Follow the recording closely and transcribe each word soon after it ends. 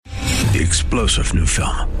The explosive new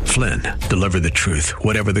film, Flynn, deliver the truth,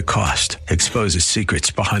 whatever the cost, exposes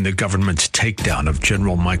secrets behind the government's takedown of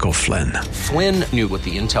General Michael Flynn. Flynn knew what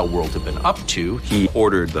the intel world had been up to. He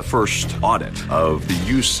ordered the first audit of the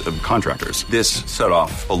use of contractors. This set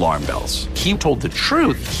off alarm bells. He told the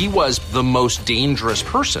truth. He was the most dangerous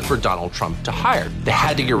person for Donald Trump to hire. They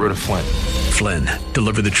had to get rid of Flynn. Flynn,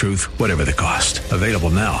 deliver the truth, whatever the cost. Available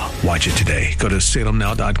now. Watch it today. Go to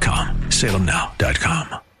salemnow.com.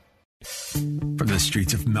 salemnow.com. From the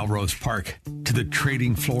streets of Melrose Park to the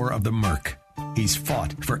trading floor of the Merc, he's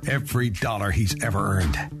fought for every dollar he's ever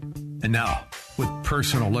earned. And now, with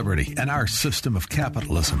personal liberty and our system of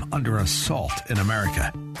capitalism under assault in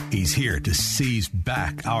America, he's here to seize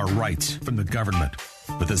back our rights from the government.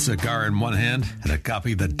 With a cigar in one hand and a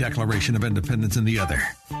copy of the Declaration of Independence in the other,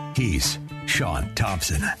 he's Sean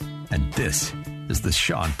Thompson. And this is The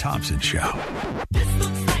Sean Thompson Show. This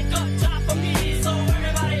looks like a job for me, so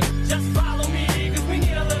everybody just follow me, because we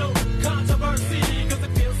need a little controversy, because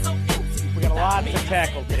it feels so empty. We got a lot to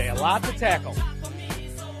tackle today, a lot to tackle.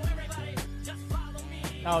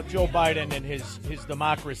 Now, Joe Biden and his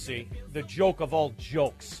democracy, the joke of all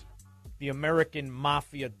jokes, the American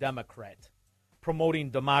mafia Democrat,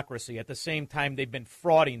 promoting democracy. At the same time, they've been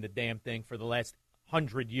frauding the damn thing for the last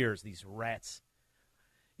 100 years, these rats.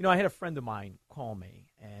 You know, I had a friend of mine call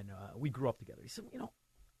me, and we grew up together. He said, you know,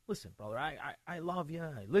 listen, brother, I love you.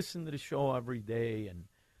 I listen to the show every day, and,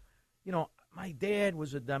 you know, my dad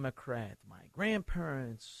was a Democrat. My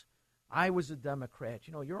grandparents, I was a Democrat.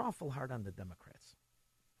 You know, you're awful hard on the Democrats.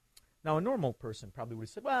 Now, a normal person probably would have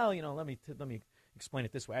said, well, you know, let me explain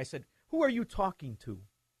it this way. I said, who are you talking to?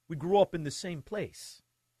 We grew up in the same place.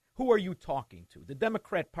 Who are you talking to? The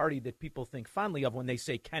Democrat Party that people think fondly of when they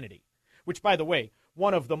say Kennedy, which, by the way,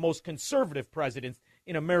 one of the most conservative presidents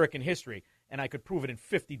in American history, and I could prove it in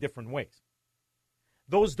 50 different ways.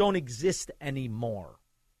 Those don't exist anymore.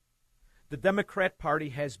 The Democrat Party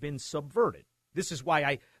has been subverted. This is why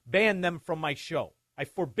I ban them from my show. I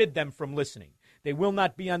forbid them from listening. They will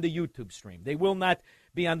not be on the YouTube stream. They will not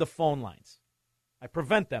be on the phone lines. I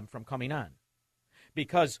prevent them from coming on.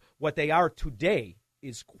 Because what they are today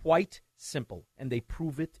is quite simple, and they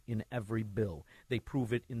prove it in every bill. They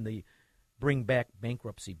prove it in the Bring Back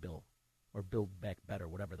Bankruptcy bill, or Build Back Better,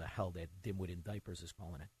 whatever the hell that dimwit in diapers is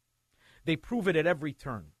calling it. They prove it at every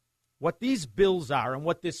turn. What these bills are and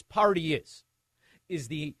what this party is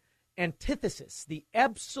the antithesis, the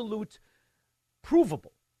absolute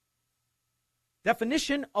provable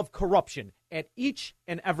definition of corruption at each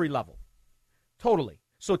and every level. Totally.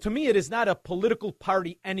 So to me, it is not a political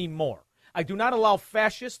party anymore. I do not allow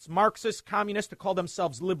fascists, Marxists, communists to call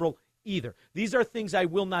themselves liberal either. These are things I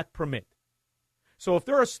will not permit. So if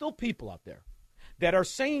there are still people out there that are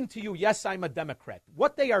saying to you, yes, I'm a Democrat,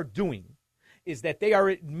 what they are doing is that they are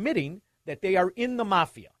admitting that they are in the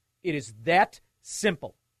mafia. It is that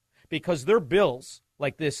simple. Because their bills,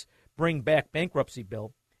 like this Bring Back Bankruptcy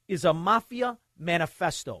bill, is a mafia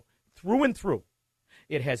manifesto through and through.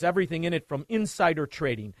 It has everything in it from insider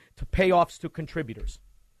trading to payoffs to contributors.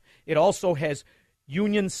 It also has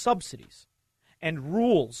union subsidies and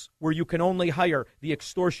rules where you can only hire the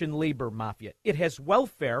extortion labor mafia. It has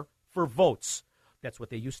welfare for votes. That's what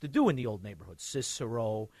they used to do in the old neighborhoods.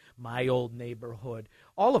 Cicero, my old neighborhood,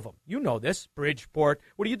 all of them. You know this, Bridgeport.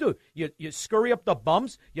 What do? You scurry up the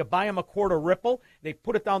bums, you buy them a quart of Ripple, they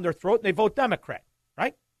put it down their throat, and they vote Democrat,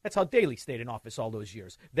 right? That's how Daley stayed in office all those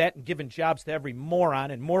years. That and giving jobs to every moron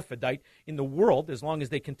and morphodite in the world as long as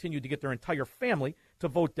they continued to get their entire family to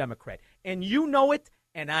vote Democrat. And you know it,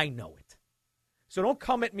 and I know it. So don't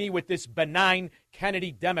come at me with this benign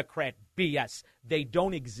Kennedy Democrat BS. They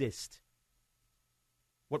don't exist.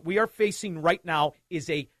 What we are facing right now is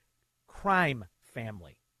a crime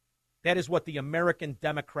family. That is what the American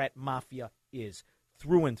Democrat mafia is,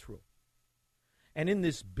 through and through. And in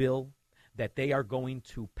this bill that they are going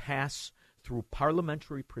to pass through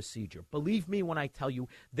parliamentary procedure, believe me when I tell you,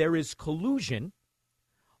 there is collusion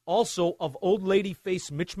also of old lady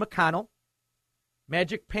face Mitch McConnell,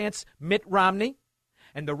 Magic Pants Mitt Romney,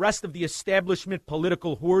 and the rest of the establishment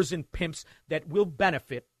political whores and pimps that will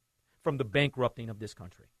benefit from the bankrupting of this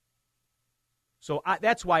country. So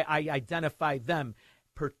that's why I identify them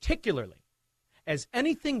particularly as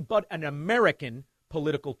anything but an American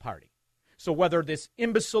political party. So whether this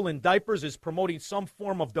imbecile in diapers is promoting some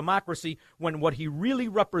form of democracy when what he really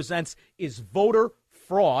represents is voter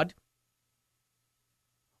fraud,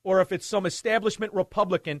 or if it's some establishment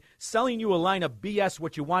Republican selling you a line of BS,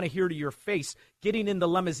 what you want to hear to your face, getting in the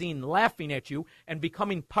limousine, laughing at you, and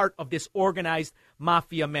becoming part of this organized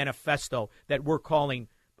mafia manifesto that we're calling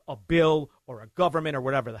a bill or a government or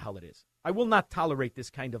whatever the hell it is. I will not tolerate this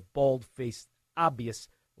kind of bald-faced, obvious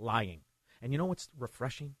lying. And you know what's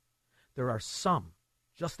refreshing? There are some,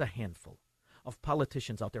 just a handful, of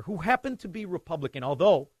politicians out there who happen to be Republican,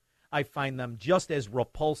 although I find them just as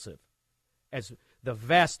repulsive as the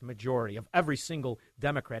vast majority of every single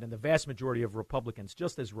Democrat and the vast majority of Republicans,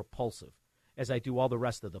 just as repulsive as I do all the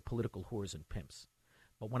rest of the political whores and pimps.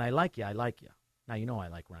 But when I like you, I like you. Now, you know I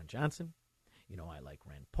like Ron Johnson. You know I like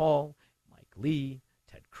Rand Paul, Mike Lee,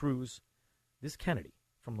 Ted Cruz. This Kennedy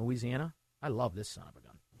from Louisiana, I love this son of a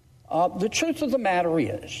gun. The truth of the matter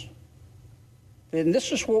is, and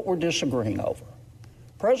this is what we're disagreeing over,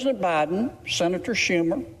 President Biden, Senator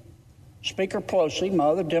Schumer, Speaker Pelosi, my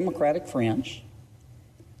other Democratic friends,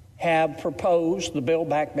 have proposed the Build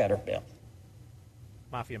Back Better bill.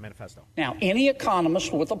 Mafia Manifesto. Now, any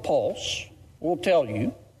economist with a pulse will tell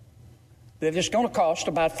you that it's going to cost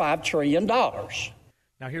about $5 trillion.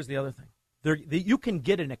 Now, here's the other thing. You can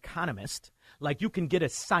get an economist, like you can get a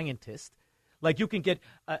scientist, like you can get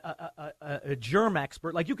a germ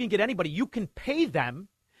expert, like you can get anybody. You can pay them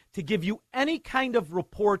to give you any kind of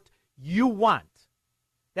report you want.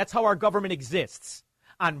 That's how our government exists,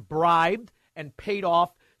 on bribed and paid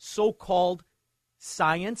off so-called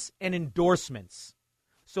science and endorsements.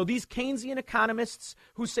 So these Keynesian economists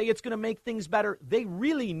who say it's going to make things better, they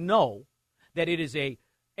really know that it is a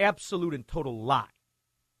absolute and total lie.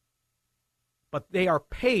 But they are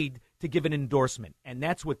paid to give an endorsement, and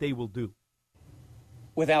that's what they will do.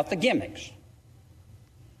 Without the gimmicks.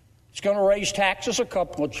 It's going to raise taxes a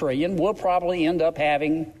couple of trillion. We'll probably end up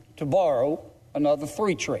having to borrow another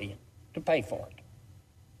 $3 trillion to pay for it.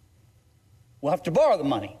 We'll have to borrow the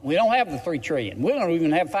money. We don't have the $3 trillion. We don't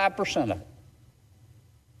even have 5% of it.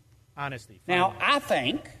 Honesty. Now, I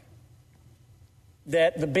think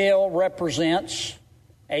that the bill represents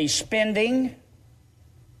a spending,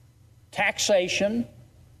 taxation,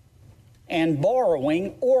 and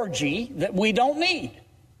borrowing orgy that we don't need.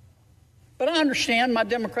 But I understand my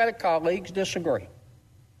Democratic colleagues disagree.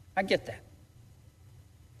 I get that.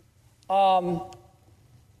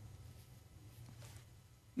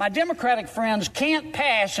 My Democratic friends can't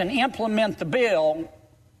pass and implement the bill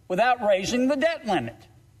without raising the debt limit.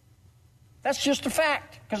 That's just a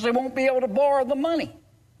fact, because they won't be able to borrow the money.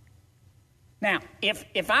 Now,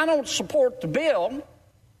 if I don't support the bill,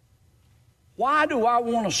 why do I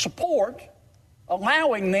want to support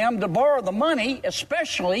allowing them to borrow the money,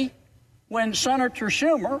 especially when Senator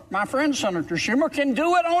Schumer, my friend Senator Schumer, can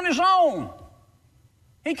do it on his own?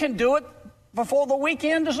 He can do it before the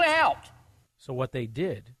weekend is out. So what they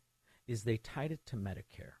did is they tied it to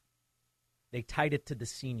Medicare. They tied it to the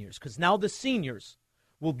seniors, because now the seniors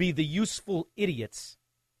will be the useful idiots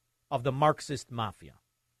of the Marxist mafia.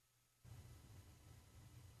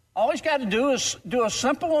 All he's got to do is do a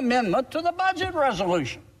simple amendment to the budget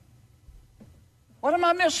resolution. What am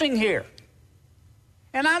I missing here?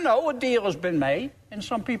 And I know a deal has been made, and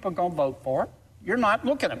some people are going to vote for it. You're not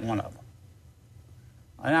looking at one of them.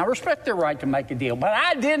 And I respect their right to make a deal, but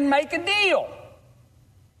I didn't make a deal.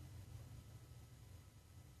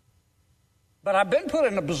 But I've been put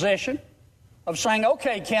in a position of saying,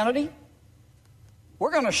 okay, Kennedy,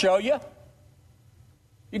 we're going to show you.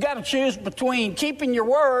 You got to choose between keeping your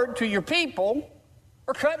word to your people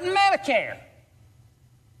or cutting Medicare.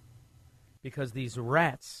 Because these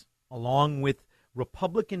rats, along with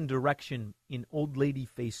Republican direction in old lady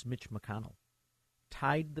face Mitch McConnell,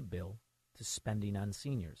 tied the bill to spending on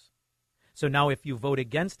seniors. So now if you vote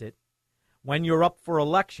against it, when you're up for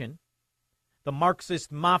election, the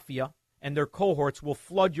Marxist mafia and their cohorts will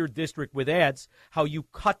flood your district with ads how you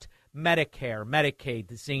cut Medicare, Medicaid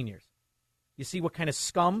to seniors. You see what kind of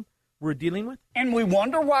scum we're dealing with? And we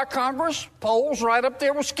wonder why Congress polls right up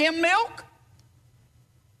there with skim milk.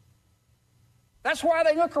 That's why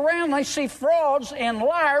they look around and they see frauds and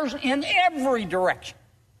liars in every direction.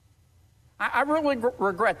 I really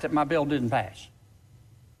regret that my bill didn't pass,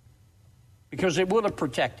 because it would have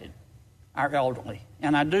protected our elderly,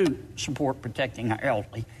 and I do support protecting our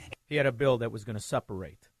elderly. He had a bill that was going to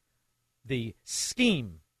separate the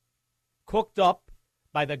scheme cooked up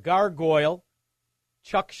by the gargoyle,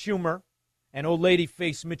 Chuck Schumer, and old lady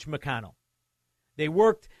face Mitch McConnell. They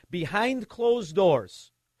worked behind closed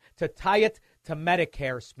doors to tie it to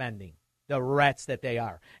Medicare spending, the rats that they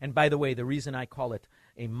are. And by the way, the reason I call it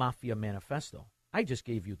a mafia manifesto, I just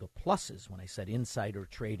gave you the pluses when I said insider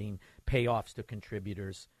trading, payoffs to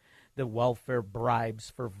contributors, the welfare bribes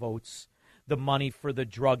for votes, the money for the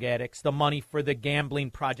drug addicts, the money for the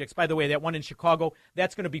gambling projects. By the way, that one in Chicago,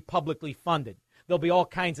 that's going to be publicly funded. There'll be all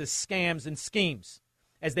kinds of scams and schemes.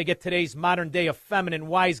 as they get today's modern-day effeminate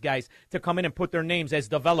wise guys to come in and put their names as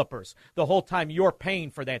developers, the whole time you're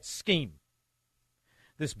paying for that scheme.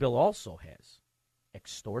 This bill also has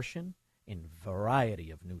extortion and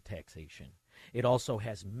variety of new taxation. It also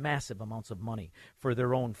has massive amounts of money for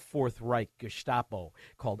their own Fourth Reich Gestapo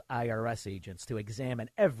called IRS agents to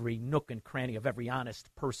examine every nook and cranny of every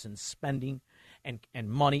honest person's spending and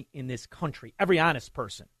money in this country. Every honest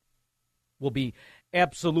person will be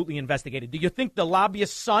absolutely investigated. Do you think the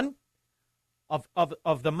lobbyist's son of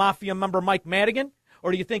the mafia member Mike Madigan?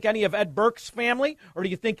 Or do you think any of Ed Burke's family? Or do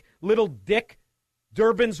you think little Dick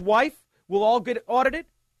Durbin's wife will all get audited?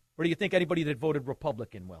 Or do you think anybody that voted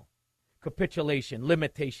Republican will? Capitulation,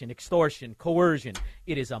 limitation, extortion, coercion.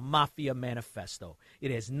 It is a mafia manifesto.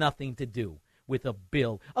 It has nothing to do with a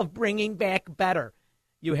bill of bringing back better.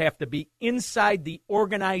 You have to be inside the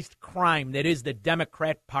organized crime that is the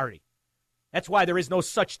Democrat Party. That's why there is no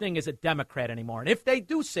such thing as a Democrat anymore. And if they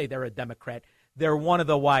do say they're a Democrat, they're one of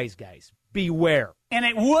the wise guys. Beware. And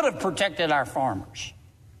it would have protected our farmers.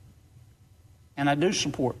 And I do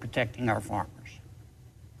support protecting our farmers.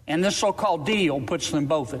 And this so-called deal puts them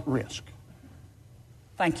both at risk.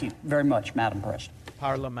 Thank you very much, Madam President.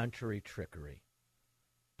 Parliamentary trickery.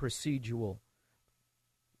 Procedural.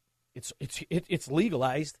 It's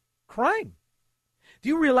legalized crime. Do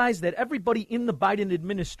you realize that everybody in the Biden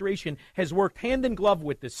administration has worked hand in glove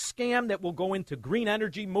with the scam that will go into green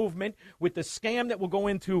energy movement, with the scam that will go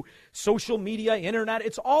into social media, internet?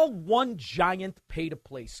 It's all one giant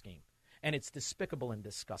pay-to-play scheme, and it's despicable and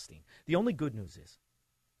disgusting. The only good news is,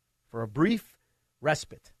 for a brief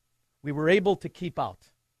respite, we were able to keep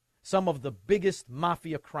out some of the biggest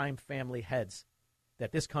mafia crime family heads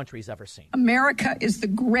that this country's ever seen. America is the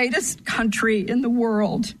greatest country in the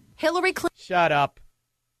world. Hillary Clinton. Shut up.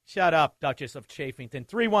 Shut up, Duchess of Chafington.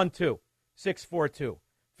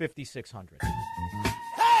 312-642-5600.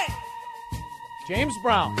 Hey! James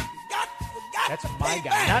Brown. That's my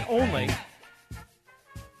guy. Not only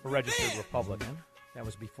a registered Republican, that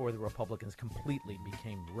was before the Republicans completely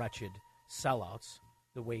became wretched sellouts,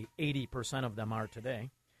 the way 80% of them are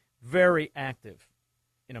today. Very active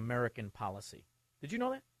in American policy. Did you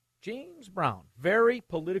know that? James Brown, very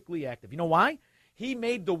politically active. You know why? He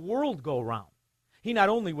made the world go round. He not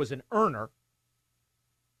only was an earner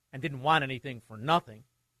and didn't want anything for nothing,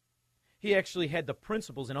 he actually had the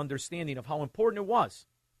principles and understanding of how important it was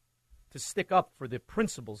to stick up for the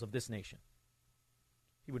principles of this nation.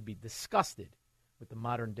 He would be disgusted with the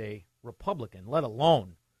modern-day Republican, let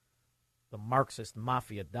alone the Marxist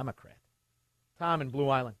mafia Democrat. Tom in Blue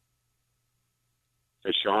Island.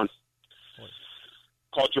 Hey, Sean.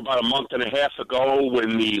 Called you about a month and a half ago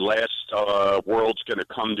when the last world's going to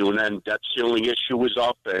come to an end. Debt ceiling issue was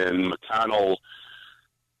up, and McConnell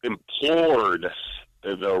implored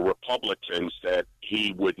the Republicans that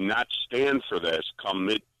he would not stand for this come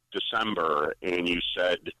mid-December. And you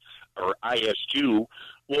said, or I asked you,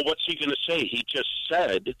 well, what's he going to say? He just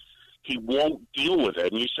said he won't deal with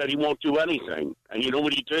it, and you said he won't do anything. And you know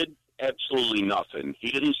what he did? Absolutely nothing. He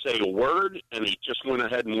didn't say a word, and he just went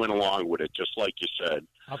ahead and went along with it, just like you said.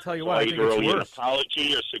 I'll tell you so what, I think it's either worse. an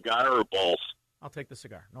apology, a cigar, or both. I'll take the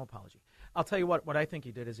cigar. No apology. I'll tell you what I think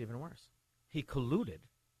he did is even worse. He colluded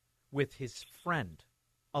with his friend,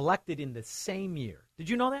 elected in the same year. Did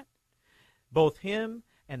you know that? Both him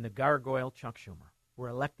and the gargoyle Chuck Schumer were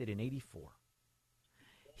elected in 1984.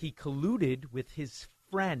 He colluded with his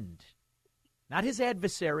friend, not his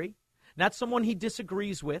adversary, not someone he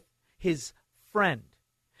disagrees with, his friend.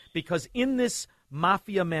 Because in this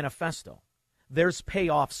mafia manifesto, there's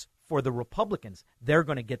payoffs for the Republicans. They're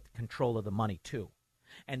going to get control of the money, too.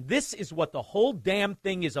 And this is what the whole damn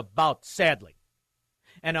thing is about, sadly.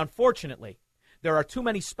 And unfortunately, there are too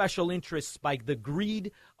many special interests by the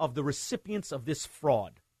greed of the recipients of this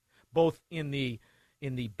fraud, both in the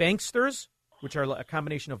banksters, which are a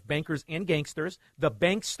combination of bankers and gangsters, the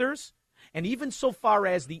banksters, and even so far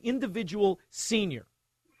as the individual senior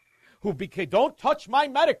who don't touch my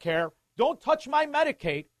Medicare, don't touch my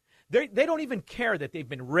Medicaid. They don't even care that they've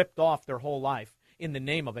been ripped off their whole life in the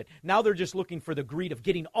name of it. Now they're just looking for the greed of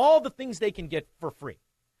getting all the things they can get for free.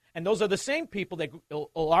 And those are the same people that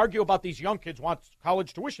will argue about these young kids want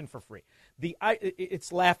college tuition for free.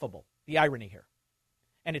 It's laughable, the irony here.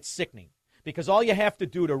 And it's sickening. Because all you have to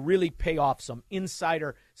do to really pay off some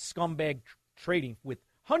insider scumbag trading with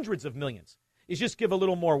hundreds of millions is just give a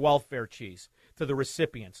little more welfare cheese to the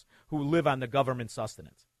recipients who live on the government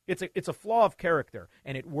sustenance. It's a flaw of character,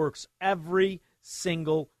 and it works every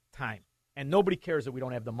single time. And nobody cares that we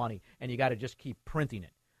don't have the money, and you got to just keep printing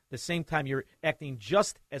it. The same time you're acting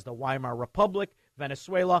just as the Weimar Republic,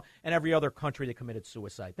 Venezuela, and every other country that committed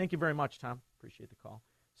suicide. Thank you very much, Tom. Appreciate the call.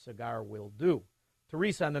 cigar will do.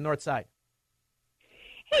 Teresa on the north side.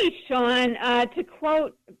 Hey, Sean. To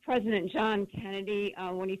quote President John Kennedy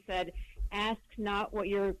when he said, "Ask not what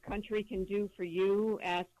your country can do for you,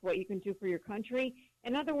 ask what you can do for your country."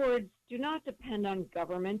 In other words, do not depend on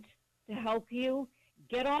government to help you.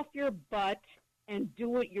 Get off your butt and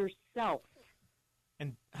do it yourself.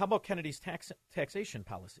 And how about Kennedy's taxation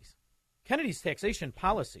policies? Kennedy's taxation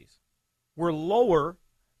policies were lower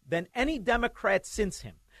than any Democrat since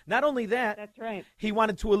him. Not only that, that's right. He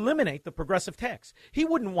wanted to eliminate the progressive tax. He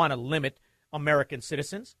wouldn't want to limit American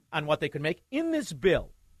citizens on what they could make. In this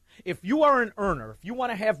bill, if you are an earner, if you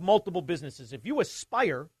want to have multiple businesses, if you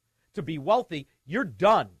aspire to be wealthy, you're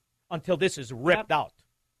done until this is ripped out.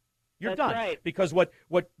 You're done. Right. Because what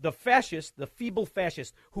the fascist, the feeble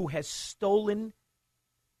fascist, who has stolen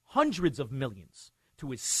hundreds of millions to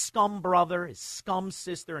his scum brother, his scum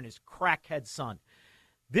sister, and his crackhead son,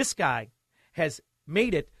 this guy has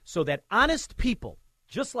made it so that honest people,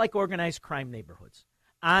 just like organized crime neighborhoods,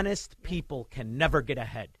 honest people can never get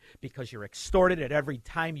ahead because you're extorted at every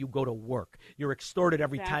time you go to work. You're extorted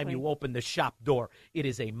every time you open the shop door. It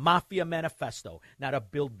is a mafia manifesto, not a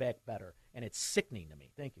Build Back Better. And it's sickening to me.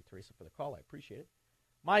 Thank you, Teresa, for the call. I appreciate it.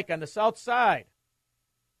 Mike on the south side.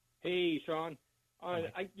 Hey, Sean.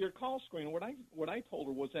 Your call screen, what I told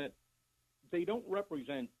her was that they don't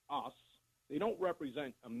represent us. They don't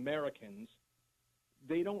represent Americans.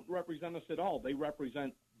 They don't represent us at all. They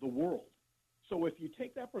represent the world. So if you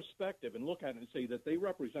take that perspective and look at it and say that they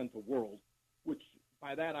represent the world, which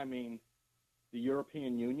by that I mean the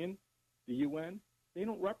European Union, the UN, they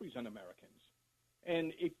don't represent Americans.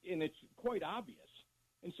 And it's quite obvious.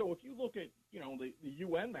 And so if you look at, the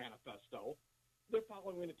UN manifesto, they're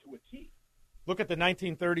following it to a T. Look at the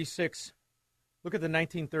 1936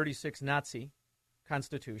 Nazi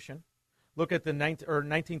Constitution. Look at the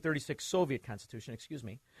 1936 Soviet Constitution, excuse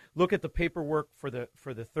me. Look at the paperwork for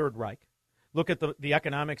the Third Reich. Look at the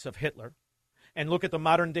economics of Hitler. And look at the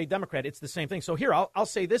modern-day Democrat. It's the same thing. So here, I'll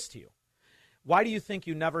say this to you. Why do you think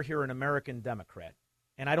you never hear an American Democrat,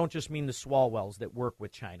 and I don't just mean the Swalwells that work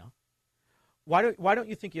with China, why don't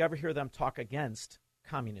you think you ever hear them talk against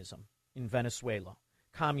communism in Venezuela,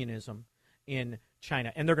 communism in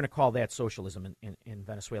China? And they're going to call that socialism in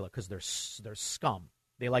Venezuela because they're scum.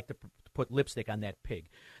 They like to put lipstick on that pig.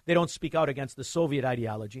 They don't speak out against the Soviet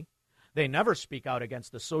ideology. They never speak out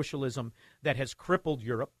against the socialism that has crippled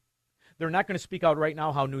Europe. They're not going to speak out right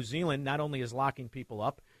now how New Zealand not only is locking people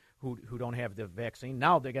up who don't have the vaccine.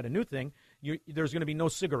 Now they got a new thing. There's going to be no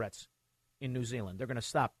cigarettes in New Zealand. They're going to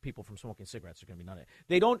stop people from smoking cigarettes. There's going to be none of that.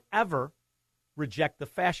 They don't ever reject the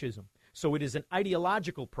fascism. So it is an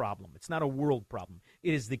ideological problem. It's not a world problem.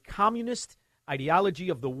 It is the communist ideology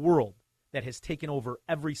of the world that has taken over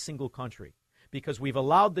every single country because we've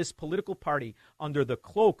allowed this political party under the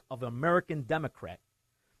cloak of American Democrat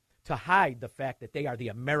to hide the fact that they are the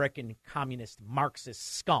American communist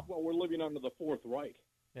Marxist scum. Well, we're living under the Fourth Reich.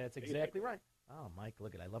 That's exactly right. Oh, Mike,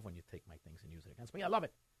 look at it. I love when you take my things and use it against me. I love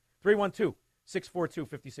it.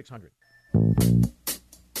 312-642-5600.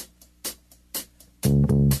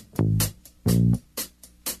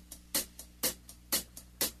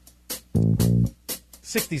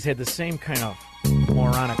 '60s had the same kind of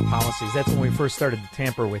moronic policies. That's when we first started to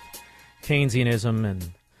tamper with Keynesianism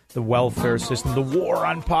and the welfare system, the war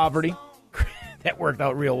on poverty. That worked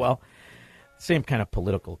out real well. Same kind of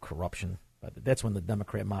political corruption. But that's when the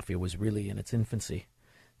Democrat mafia was really in its infancy.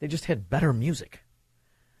 They just had better music.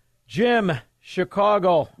 Jim,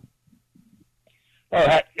 Chicago.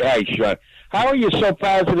 Oh, hi, Sean. How are you so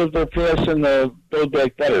positive they're passing the Build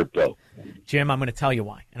Back Better bill? Jim, I'm going to tell you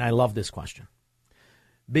why, and I love this question.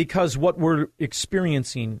 Because what we're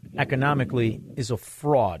experiencing economically is a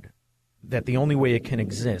fraud that the only way it can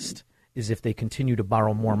exist is if they continue to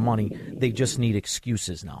borrow more money. They just need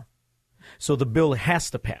excuses now. So the bill has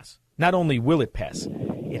to pass. Not only will it pass,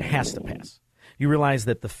 it has to pass. You realize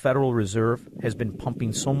that the Federal Reserve has been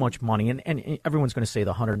pumping so much money, and everyone's going to say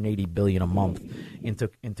the $180 billion a month into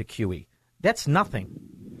QE. That's nothing.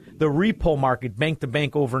 The repo market, bank to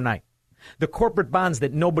bank overnight. The corporate bonds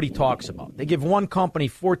that nobody talks about. They give one company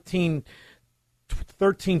 $13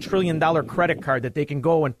 trillion credit card that they can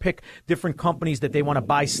go and pick different companies that they want to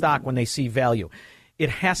buy stock when they see value. It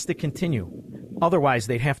has to continue. Otherwise,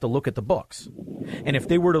 they'd have to look at the books. And if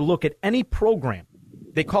they were to look at any program,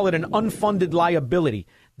 they call it an unfunded liability.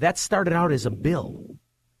 That started out as a bill.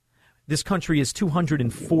 This country is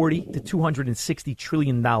 $240 to $260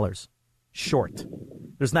 trillion short.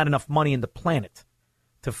 There's not enough money in the planet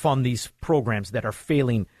to fund these programs that are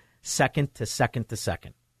failing second to second to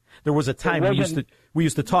second. There was a time we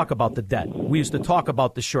used to talk about the debt. We used to talk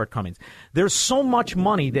about the shortcomings. There's so much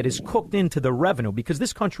money that is cooked into the revenue because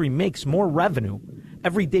this country makes more revenue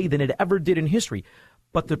every day than it ever did in history.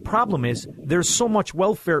 But the problem is there's so much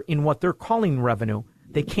welfare in what they're calling revenue,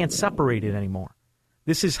 they can't separate it anymore.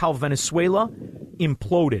 This is how Venezuela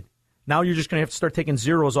imploded. Now you're just going to have to start taking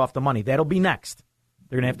zeros off the money. That'll be next.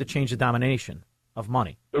 They're going to have to change the domination of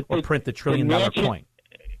money or print the $1 trillion coin.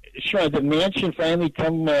 Sure, did Manchin finally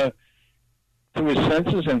come to his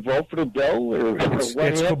senses and vote for the bill? Or it's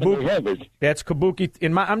kabuki. That's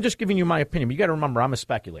kabuki. I'm just giving you my opinion. But you got to remember, I'm a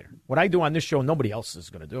speculator. What I do on this show, nobody else is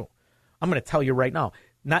going to do. I'm going to tell you right now,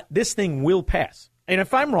 this thing will pass. And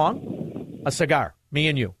if I'm wrong, a cigar, me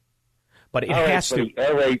and you. But it has to.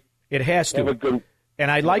 All right. It has to.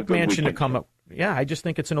 And I'd like Manchin to come up. Yeah, I just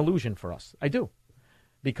think it's an illusion for us. I do.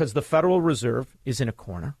 Because the Federal Reserve is in a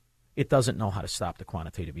corner. It doesn't know how to stop the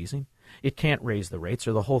quantitative easing. It can't raise the rates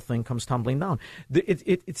or the whole thing comes tumbling down.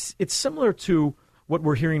 It's similar to what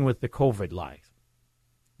we're hearing with the COVID lies.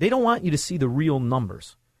 They don't want you to see the real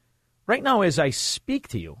numbers. Right now, as I speak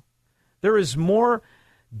to you, there is more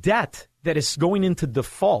debt that is going into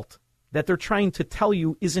default that they're trying to tell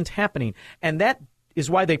you isn't happening. And that is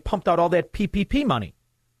why they pumped out all that PPP money.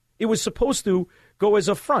 It was supposed to go as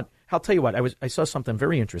a front. I'll tell you what, I saw something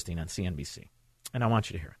very interesting on CNBC. And I want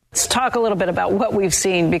you to hear it. Let's talk a little bit about what we've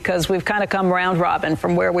seen, because we've kind of come round robin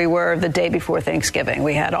from where we were the day before Thanksgiving.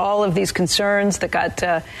 We had all of these concerns that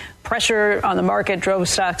got pressure on the market, drove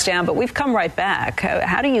stocks down, but we've come right back.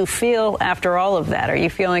 How do you feel after all of that? Are you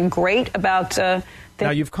feeling great about Now,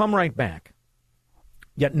 you've come right back,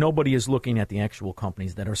 yet nobody is looking at the actual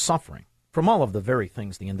companies that are suffering from all of the very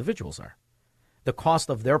things the individuals are. The cost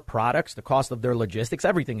of their products, the cost of their logistics,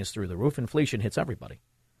 everything is through the roof. Inflation hits everybody.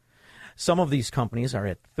 Some of these companies are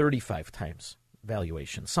at 35 times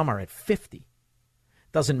valuation. Some are at 50.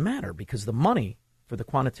 Doesn't matter because the money for the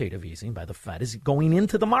quantitative easing by the Fed is going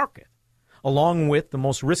into the market, along with the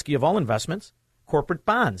most risky of all investments, corporate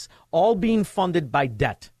bonds, all being funded by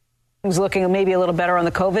debt. Things looking maybe a little better on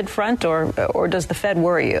the COVID front, or does the Fed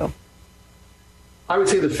worry you? I would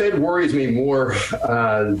say the Fed worries me more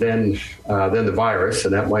than the virus,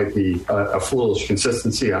 and that might be a foolish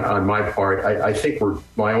consistency on my part. I think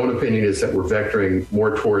my own opinion is that we're vectoring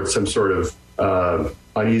more towards some sort of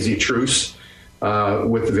uneasy truce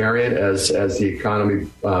with the variant as the economy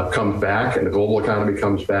comes back and the global economy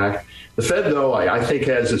comes back. The Fed, though, I think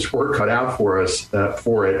has its work cut out for us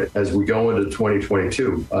for it as we go into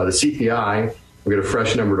 2022. The CPI. We'll get a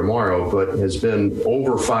fresh number tomorrow, but has been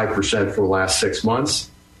over 5% for the last 6 months.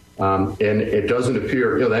 And it doesn't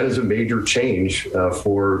appear, that is a major change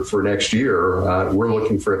for next year. We're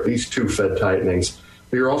looking for at least 2 Fed tightenings.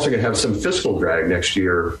 But you're also going to have some fiscal drag next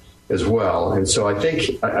year as well. And so I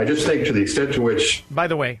just think to the extent to which... By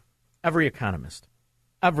the way, every economist,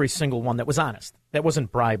 every single one that was honest, that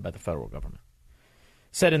wasn't bribed by the federal government,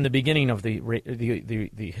 said in the beginning of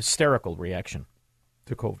the hysterical reaction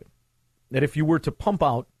to COVID, that if you were to pump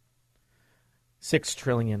out $6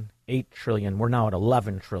 trillion, $8 trillion, we're now at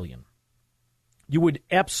 $11 trillion, you would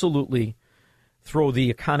absolutely throw the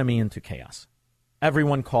economy into chaos.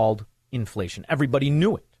 Everyone called inflation. Everybody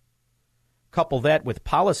knew it. Couple that with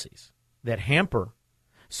policies that hamper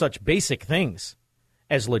such basic things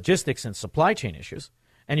as logistics and supply chain issues,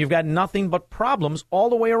 and you've got nothing but problems all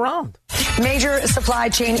the way around. Major supply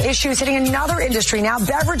chain issues hitting another industry now,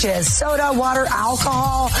 beverages, soda, water,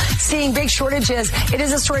 alcohol, seeing big shortages. It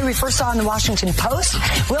is a story we first saw in the Washington Post.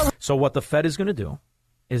 So what the Fed is going to do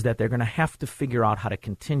is that they're going to have to figure out how to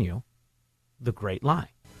continue the great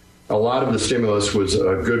lie. A lot of the stimulus was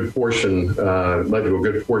a good portion, led to a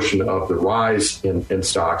good portion of the rise in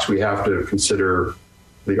stocks. We have to consider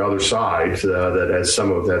the other side, that as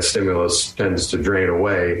some of that stimulus tends to drain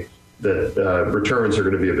away, that returns are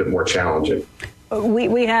going to be a bit more challenging.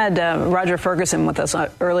 We had Roger Ferguson with us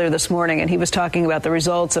earlier this morning, and he was talking about the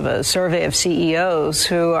results of a survey of CEOs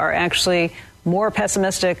who are actually more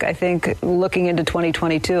pessimistic, I think, looking into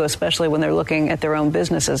 2022, especially when they're looking at their own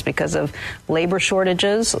businesses because of labor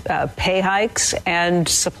shortages, pay hikes, and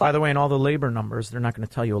supply. By the way, in all the labor numbers, they're not going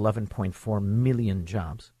to tell you 11.4 million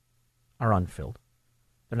jobs are unfilled.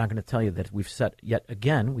 They're not going to tell you that we've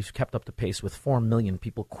kept up the pace with 4 million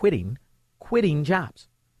people quitting jobs.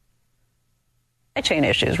 Chain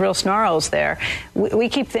issues, real snarls there. We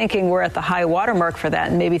keep thinking we're at the high watermark for that,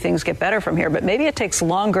 and maybe things get better from here. But maybe it takes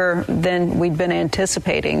longer than we'd been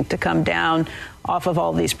anticipating to come down off of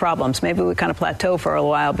all these problems. Maybe we kind of plateau for a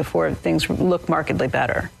while before things look markedly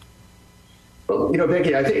better. Well,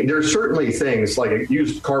 Becky, I think there's certainly things like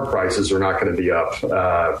used car prices are not going to be up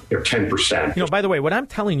 10%. By the way, what I'm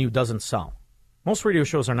telling you doesn't sell. Most radio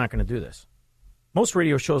shows are not going to do this. Most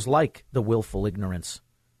radio shows like the willful ignorance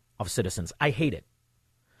of citizens. I hate it.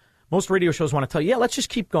 Most radio shows want to tell you, yeah, let's just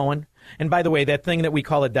keep going. And by the way, that thing that we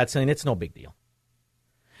call a debt ceiling, it's no big deal.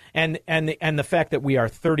 And the fact that we are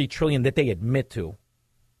 $30 trillion that they admit to,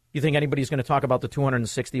 you think anybody's going to talk about the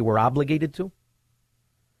 260 we're obligated to?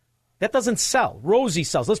 That doesn't sell. Rosie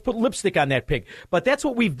sells. Let's put lipstick on that pig. But that's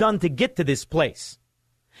what we've done to get to this place.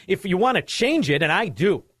 If you want to change it, and I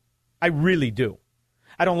do, I really do.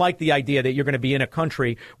 I don't like the idea that you're going to be in a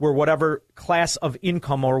country where whatever class of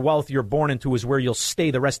income or wealth you're born into is where you'll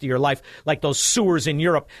stay the rest of your life, like those sewers in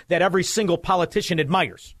Europe that every single politician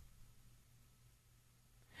admires.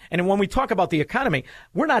 And when we talk about the economy,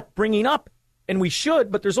 we're not bringing up, and we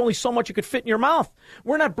should, but there's only so much you could fit in your mouth.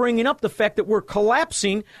 We're not bringing up the fact that we're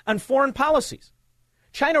collapsing on foreign policies.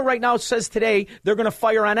 China right now says today they're going to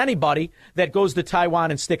fire on anybody that goes to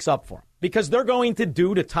Taiwan and sticks up for them, because they're going to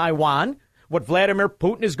do to Taiwan what Vladimir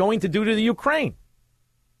Putin is going to do to the Ukraine.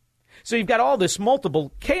 So you've got all this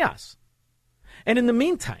multiple chaos. And in the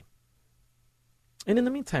meantime,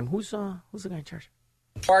 who's the guy in charge?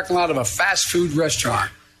 Parking lot of a fast food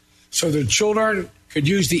restaurant so the children could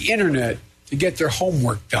use the internet to get their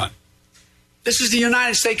homework done. This is the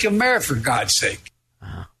United States of America, for God's sake.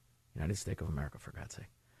 United States of America, for God's sake.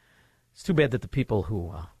 It's too bad that the people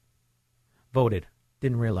who voted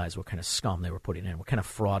didn't realize what kind of scum they were putting in, what kind of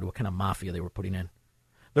fraud, what kind of mafia they were putting in.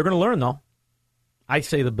 They're going to learn, though. I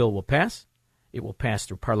say the bill will pass. It will pass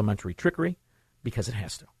through parliamentary trickery because it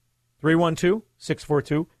has to.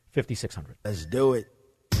 312-642-5600. Let's do it.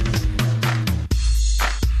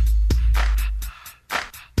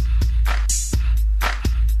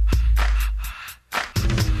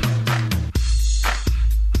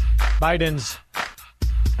 Biden's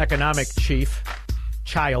economic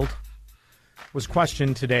child, was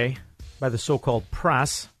questioned today by the so-called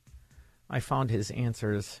press. I found his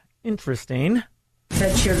answers interesting.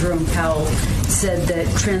 Fed Chair Jerome Powell said that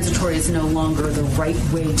transitory is no longer the right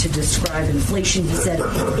way to describe inflation. He said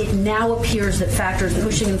it now appears that factors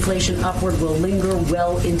pushing inflation upward will linger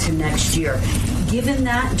well into next year. Given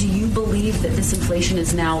that, do you believe that this inflation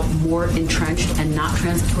is now more entrenched and not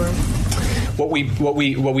transitory? What we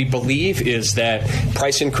believe is that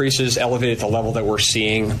price increases elevated at the level that we're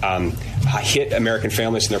seeing hit American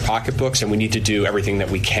families in their pocketbooks, and we need to do everything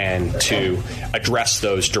that we can to address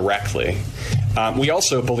those directly. We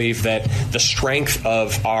also believe that the strength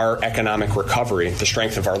of our economic recovery, the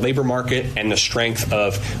strength of our labor market, and the strength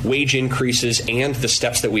of wage increases and the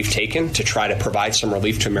steps that we've taken to try to provide some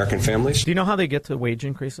relief to American families. Do you know how they get to wage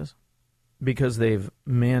increases? Because they've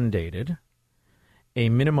mandated a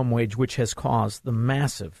minimum wage, which has caused the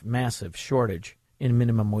massive, massive shortage in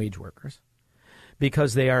minimum wage workers,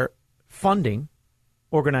 because they are funding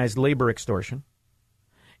organized labor extortion.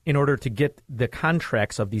 In order to get the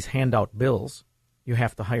contracts of these handout bills, you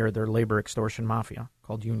have to hire their labor extortion mafia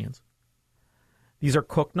called unions. These are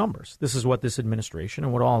cooked numbers. This is what this administration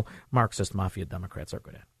and what all Marxist mafia Democrats are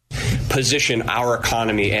good at. Position our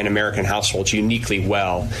economy and American households uniquely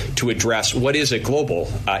well to address what is a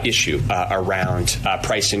global issue around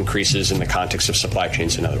price increases in the context of supply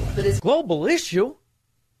chains and other ones. But it's a global issue.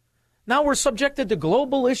 Now we're subjected to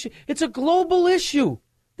global issue. It's a global issue.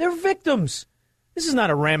 They're victims. This is not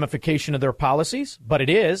a ramification of their policies, but it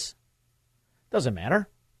is. Doesn't matter,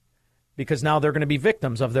 because now they're going to be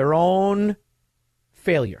victims of their own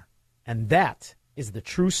failure. And that is the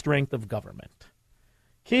true strength of government.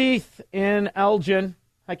 Keith in Elgin.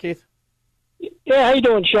 Hi, Keith. Yeah, how you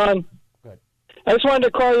doing, Sean? Good. I just wanted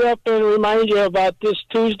to call you up and remind you about this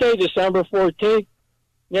Tuesday, December 14th,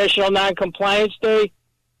 National Noncompliance Day.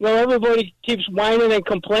 You know, everybody keeps whining and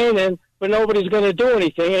complaining, but nobody's going to do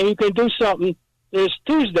anything. And you can do something this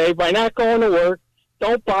Tuesday by not going to work,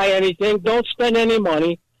 don't buy anything, don't spend any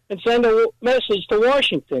money, and send a message to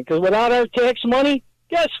Washington. Because without our tax money,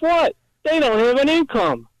 guess what? They don't have an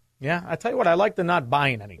income. Yeah, I tell you what, I like the not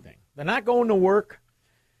buying anything. They're not going to work.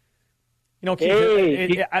 You know,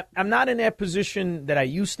 I'm not in that position that I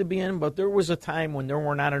used to be in, but there was a time when there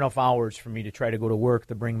were not enough hours for me to try to go to work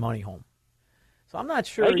to bring money home. So I'm not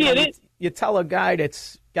sure. I get it. You tell a guy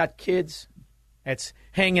that's got kids, that's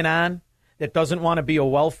hanging on, that doesn't want to be a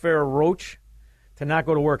welfare roach, to not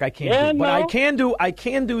go to work. I can't do. But I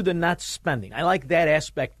can do the not spending. I like that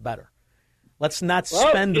aspect better. Let's not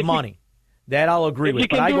spend the money. That I'll agree with.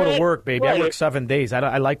 But I go to work, baby. Right. I work 7 days.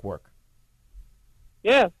 I like work.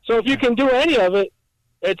 Yeah. So if you can do any of it,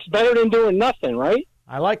 it's better than doing nothing, right?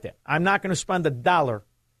 I like that. I'm not going to spend $1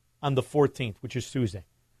 on the 14th, which is Tuesday.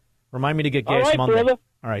 Remind me to get gas Monday. Brother.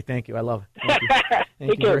 All right. Thank you. I love it. Thank you.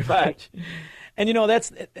 Thank you very much. And, you know, that's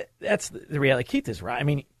the reality. Keith is right. I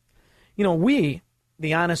mean, You know, we,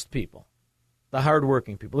 the honest people, the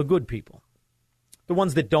hardworking people, the good people, the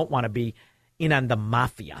ones that don't want to be in on the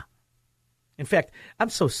mafia. In fact, I'm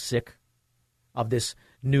so sick of this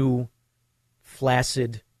new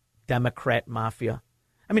flaccid Democrat mafia.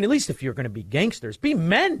 I mean, at least if you're going to be gangsters, be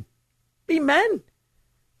men. Be men.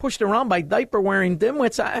 Pushed around by diaper-wearing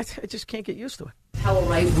dimwits, I just can't get used to it. How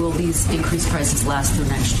right will these increased prices last through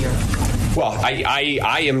next year? Well,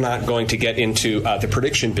 I am not going to get into the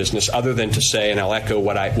prediction business other than to say, and I'll echo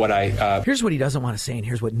what I. Here's what he doesn't want to say, and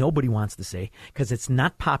here's what nobody wants to say, because it's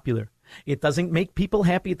not popular. It doesn't make people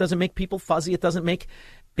happy. It doesn't make people fuzzy. It doesn't make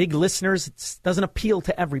big listeners. It doesn't appeal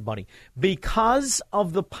to everybody. Because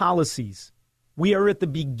of the policies, we are at the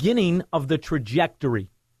beginning of the trajectory.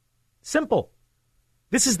 Simple.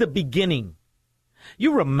 This is the beginning.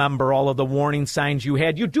 You remember all of the warning signs you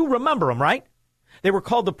had. You do remember them, right? They were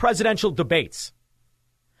called the presidential debates.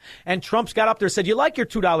 And Trump's got up there and said, you like your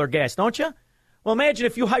 $2 gas, don't you? Well, imagine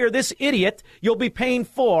if you hire this idiot, you'll be paying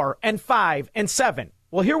 $4 and $5 and $7.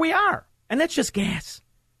 Well, here we are. And that's just gas.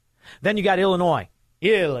 Then you got Illinois.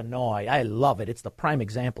 Illinois, I love it. It's the prime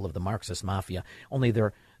example of the Marxist mafia. Only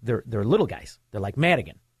they're little guys. They're like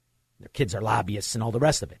Madigan. Their kids are lobbyists and all the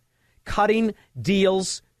rest of it. Cutting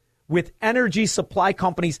deals with energy supply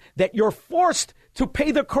companies that you're forced to pay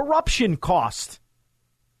the corruption cost.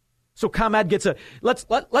 So ComEd gets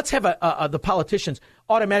let's have the politicians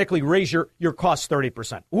automatically raise your costs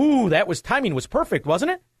 30%. Ooh, timing was perfect,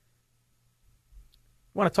 wasn't it?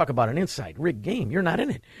 You want to talk about an inside rig game? You're not in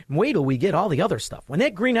it. Wait till we get all the other stuff. When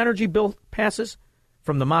that green energy bill passes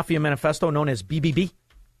from the Mafia Manifesto known as BBB,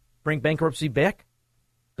 Bring Bankruptcy Back,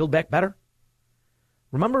 Build Back Better.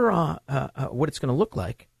 Remember what it's going to look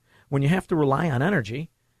like when you have to rely on energy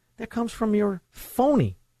that comes from your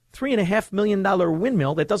phony $3.5 million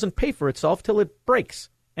windmill that doesn't pay for itself till it breaks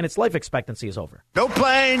and its life expectancy is over. No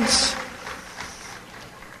planes,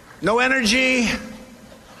 no energy.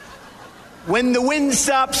 When the wind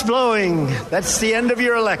stops blowing, that's the end of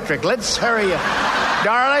your electric. Let's hurry up.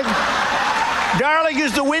 Darling,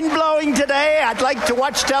 is the wind blowing today? I'd like to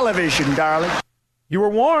watch television, darling. You were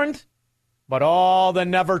warned. But all the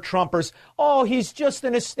never-Trumpers, he's just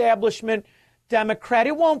an establishment Democrat.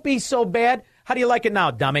 It won't be so bad. How do you like it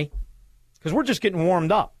now, dummy? Because we're just getting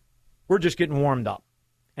warmed up. We're just getting warmed up.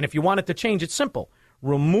 And if you want it to change, it's simple.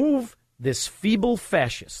 Remove this feeble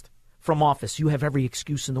fascist from office. You have every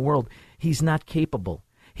excuse in the world. He's not capable.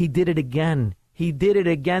 He did it again. He did it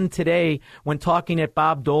again today when talking at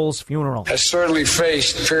Bob Dole's funeral. Has certainly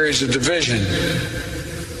faced periods of division.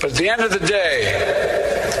 But at the end of the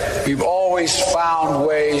day, we've always found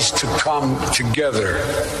ways to come together.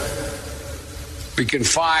 We can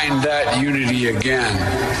find that unity again.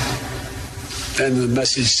 Then the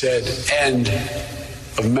message said, end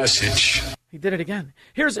of message. He did it again.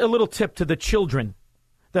 Here's a little tip to the children,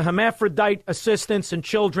 the hermaphrodite assistants and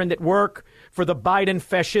children that work for the Biden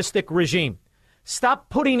fascistic regime. Stop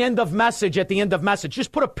putting end of message at the end of message.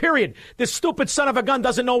 Just put a period. This stupid son of a gun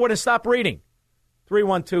doesn't know when to stop reading.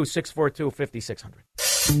 312-642-5600.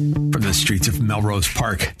 From the streets of Melrose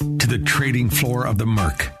Park to the trading floor of the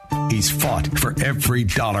Merc, he's fought for every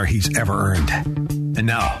dollar he's ever earned. And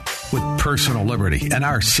now, with personal liberty and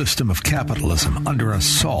our system of capitalism under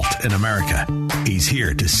assault in America, he's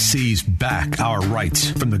here to seize back our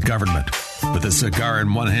rights from the government. With a cigar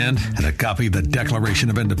in one hand and a copy of the Declaration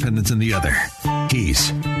of Independence in the other,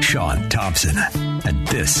 he's Sean Thompson. And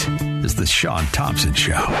this is the Sean Thompson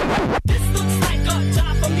Show. This looks like a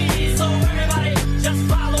job for me, so everybody just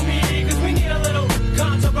follow me, because we need a little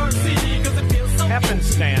controversy, because it feels so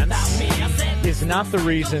happenstance is not the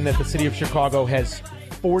reason that the city of Chicago has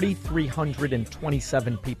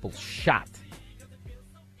 4,327 people shot.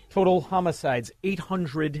 Total homicides,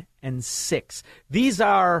 806. These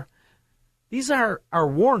are our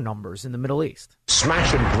war numbers in the Middle East.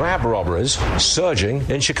 Smash and grab robberies surging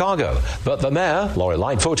in Chicago. But the mayor, Lori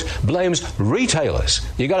Lightfoot, blames retailers.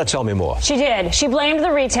 You got to tell me more. She did. She blamed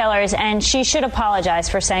the retailers, and she should apologize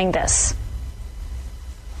for saying this.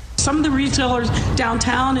 Some of the retailers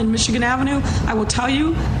downtown in Michigan Avenue, I will tell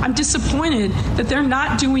you, I'm disappointed that they're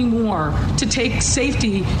not doing more to take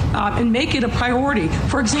safety and make it a priority.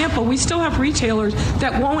 For example, we still have retailers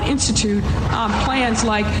that won't institute plans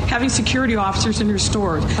like having security officers in their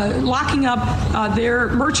stores, locking up their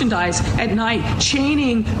merchandise at night,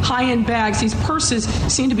 chaining high-end bags. These purses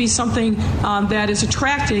seem to be something that is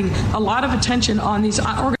attracting a lot of attention on these.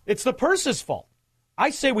 It's the purse's fault.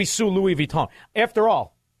 I say we sue Louis Vuitton. After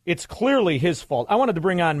all, it's clearly his fault. I wanted to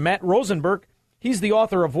bring on Matt Rosenberg. He's the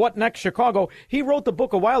author of What Next Chicago. He wrote the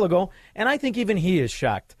book a while ago, and I think even he is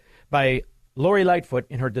shocked by Lori Lightfoot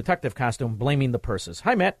in her detective costume blaming the purses.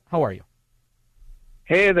 Hi, Matt. How are you?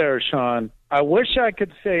 Hey there, Sean. I wish I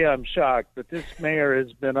could say I'm shocked, but this mayor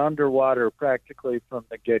has been underwater practically from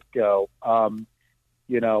the get-go.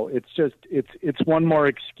 It's one more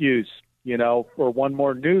excuse, for one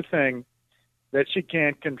more new thing that she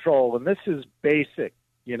can't control. And this is basic,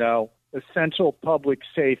 essential public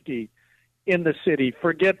safety in the city.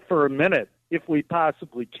 Forget for a minute, if we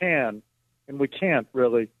possibly can, and we can't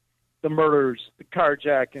really, the murders, the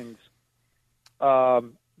carjackings,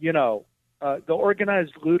 the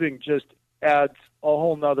organized looting just adds a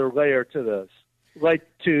whole nother layer to this, like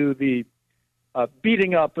to the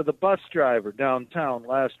beating up of the bus driver downtown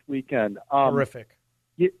last weekend. Horrific.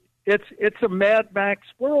 It's a Mad Max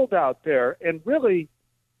world out there, and really,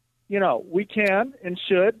 we can and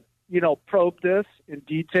should, probe this and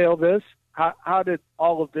detail this. How did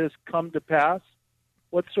all of this come to pass?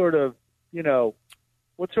 What sort of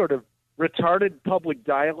retarded public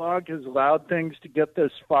dialogue has allowed things to get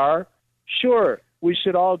this far? Sure, we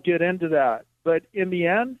should all get into that. But in the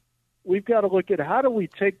end, we've got to look at how do we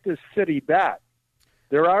take this city back.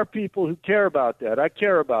 There are people who care about that. I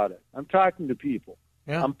care about it. I'm talking to people.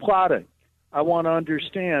 Yeah. I'm plotting. I want to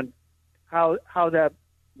understand how that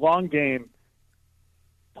long game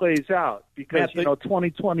plays out because, Matt,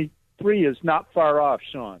 2023 is not far off,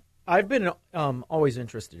 Sean. I've been always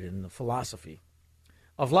interested in the philosophy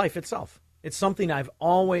of life itself. It's something I've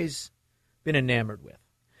always been enamored with.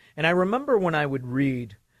 And I remember when I would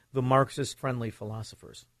read the Marxist-friendly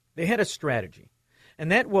philosophers, they had a strategy,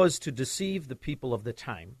 and that was to deceive the people of the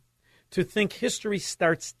time to think history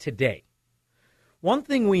starts today. One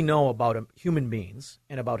thing we know about human beings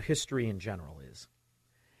and about history in general is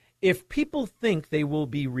if people think they will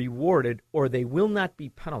be rewarded or they will not be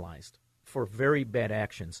penalized for very bad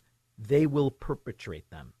actions, they will perpetrate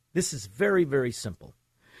them. This is very, very simple.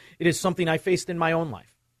 It is something I faced in my own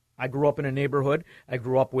life. I grew up in a neighborhood. I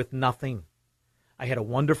grew up with nothing. I had a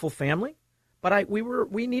wonderful family, but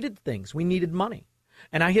we needed things. We needed money.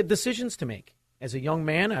 And I had decisions to make. As a young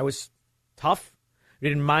man, I was tough. I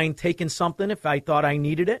didn't mind taking something if I thought I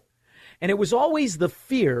needed it. And it was always the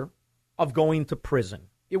fear of going to prison.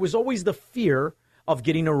 It was always the fear of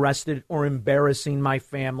getting arrested or embarrassing my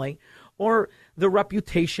family or the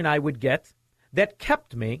reputation I would get that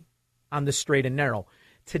kept me on the straight and narrow.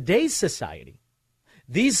 Today's society,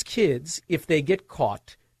 these kids, if they get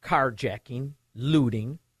caught carjacking,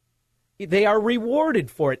 looting, they are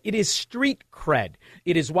rewarded for it. It is street cred.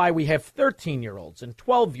 It is why we have 13-year-olds and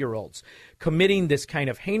 12-year-olds committing this kind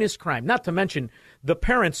of heinous crime. Not to mention the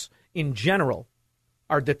parents in general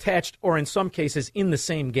are detached or in some cases in the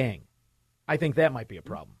same gang. I think that might be a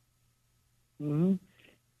problem. Mm-hmm.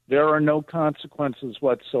 There are no consequences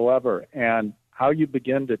whatsoever. And how you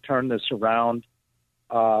begin to turn this around,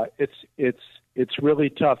 it's really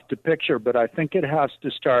tough to picture, but I think it has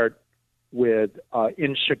to start with,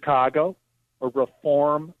 in Chicago, a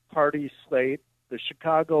Reform Party slate, the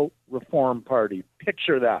Chicago Reform Party.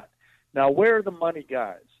 Picture that. Now, where are the money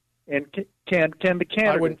guys? And can the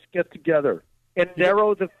candidates get together and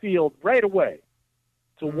narrow the field right away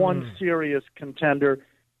to one serious contender?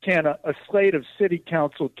 Can a slate of city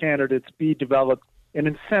council candidates be developed and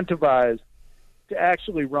incentivized to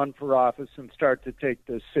actually run for office and start to take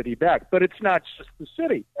this city back? But it's not just the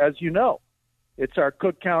city, as you know. It's our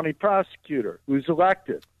Cook County prosecutor who's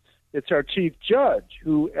elected. It's our chief judge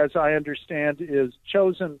who, as I understand, is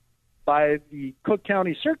chosen by the Cook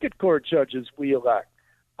County Circuit Court judges we elect.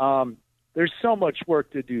 There's so much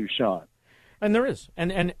work to do, Sean. And there is.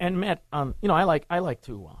 And Matt, I like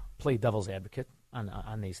to play devil's advocate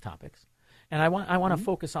on these topics. And I want to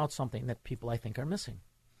focus out something that people I think are missing.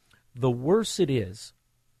 The worse it is,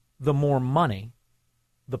 the more money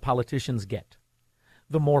the politicians get,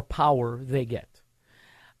 the more power they get.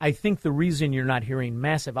 I think the reason you're not hearing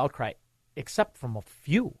massive outcry, except from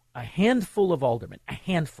a handful of aldermen,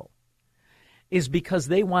 is because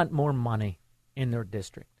they want more money in their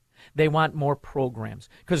district. They want more programs,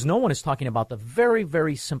 because no one is talking about the very,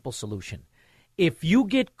 very simple solution. If you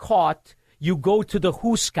get caught, you go to the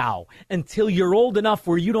Huskow until you're old enough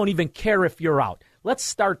where you don't even care if you're out. Let's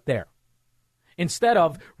start there. Instead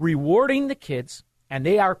of rewarding the kids, and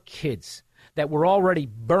they are kids, that we're already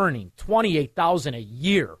burning $28,000 a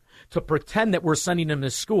year to pretend that we're sending them to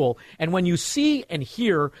school. And when you see and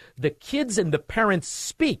hear the kids and the parents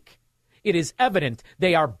speak, it is evident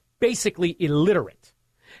they are basically illiterate.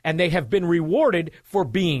 And they have been rewarded for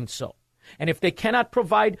being so. And if they cannot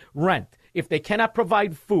provide rent, if they cannot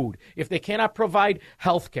provide food, if they cannot provide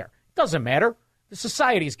health care, it doesn't matter. The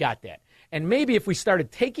society's got that. And maybe if we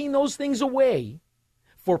started taking those things away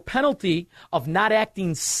for penalty of not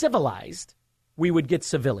acting civilized, we would get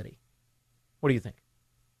civility. What do you think?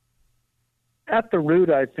 At the root,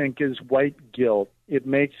 I think, is white guilt. It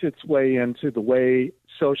makes its way into the way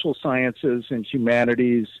social sciences and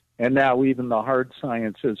humanities, and now even the hard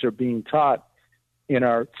sciences, are being taught in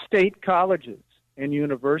our state colleges and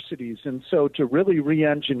universities. And so to really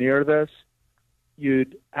re-engineer this,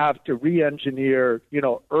 you'd have to re-engineer,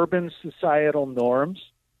 urban societal norms,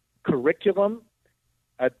 curriculum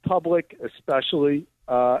at public, especially,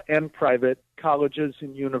 and private colleges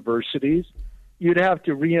and universities. You'd have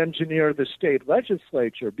to re-engineer the state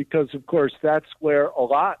legislature because, of course, that's where a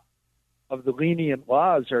lot of the lenient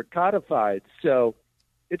laws are codified. So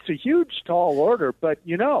it's a huge, tall order, but,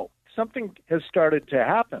 something has started to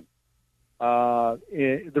happen.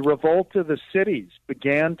 The revolt of the cities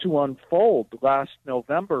began to unfold last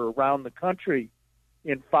November around the country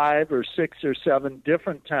in 5 or 6 or 7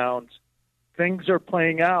 different towns. Things are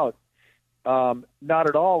playing out not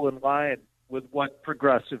at all in line with what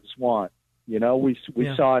progressives want. We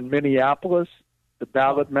saw in Minneapolis the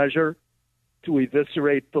ballot measure to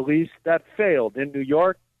eviscerate police. That failed. In New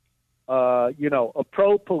York, a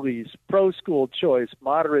pro-police, pro-school choice,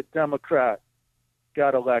 moderate Democrat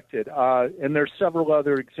got elected. And there's several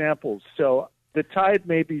other examples. So the tide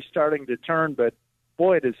may be starting to turn, but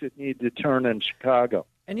boy, does it need to turn in Chicago.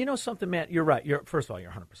 And you know something, Matt? You're right. First of all,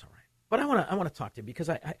 you're 100% right. But I want to talk to you because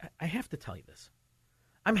I have to tell you this.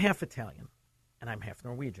 I'm half Italian and I'm half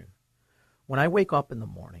Norwegian. When I wake up in the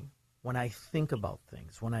morning, when I think about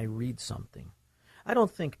things, when I read something, I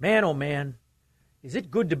don't think, man, oh man, is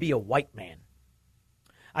it good to be a white man?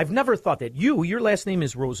 I've never thought that. Your last name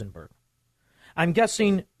is Rosenberg. I'm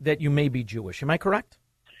guessing that you may be Jewish. Am I correct?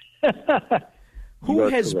 Who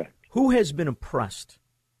has been oppressed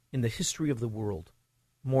in the history of the world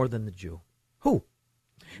more than the Jew? Who?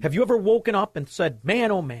 Have you ever woken up and said,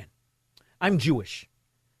 man, oh man, I'm Jewish,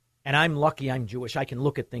 and I'm lucky I'm Jewish. I can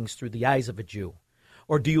look at things through the eyes of a Jew.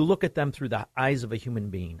 Or do you look at them through the eyes of a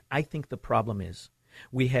human being? I think the problem is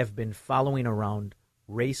we have been following around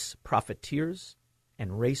race profiteers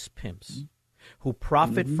and race pimps who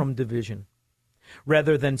profit from division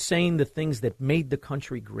rather than saying the things that made the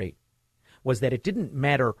country great was that it didn't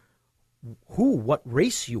matter what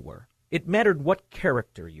race you were. It mattered what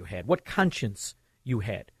character you had, what conscience you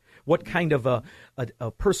had, what kind of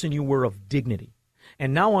a person you were of dignity.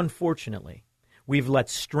 And now, unfortunately, we've let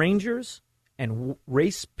strangers and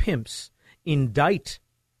race pimps indict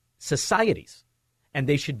societies. And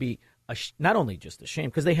they should be not only just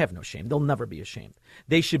ashamed, because they have no shame. They'll never be ashamed.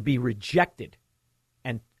 They should be rejected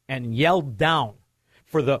and yelled down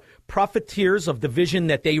for the profiteers of division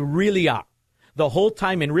that they really are, the whole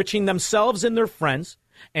time enriching themselves and their friends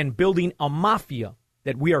and building a mafia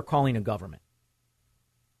that we are calling a government.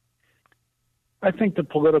 I think the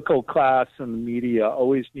political class and the media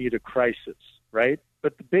always need a crisis, right?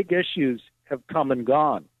 But the big issues have come and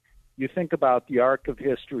gone. You think about the arc of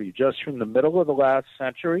history, just from the middle of the last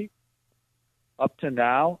century up to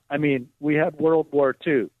now. I mean, we had World War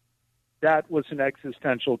II. That was an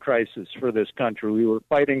existential crisis for this country. We were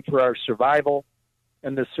fighting for our survival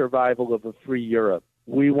and the survival of a free Europe.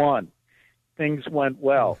 We won. Things went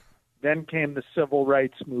well. Then came the civil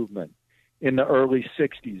rights movement in the early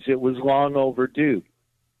 60s. It was long overdue.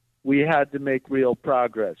 We had to make real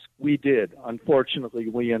progress. We did. Unfortunately,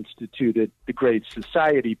 we instituted the Great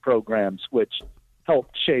Society programs, which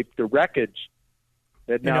helped shape the wreckage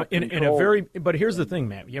that now in a very. But here's the thing,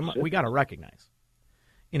 man. We got to recognize,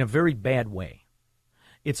 in a very bad way,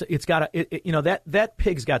 it's got that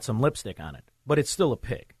pig's got some lipstick on it, but it's still a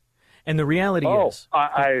pig. And the reality is,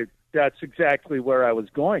 that's exactly where I was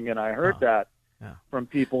going, and I heard that from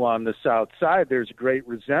people on the South Side. There's great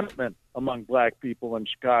resentment among black people in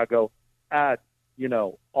Chicago at,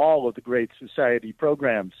 all of the Great Society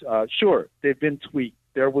programs. Sure, they've been tweaked.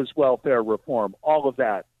 There was welfare reform, all of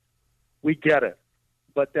that. We get it.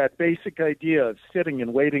 But that basic idea of sitting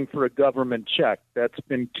and waiting for a government check, that's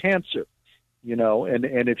been cancer,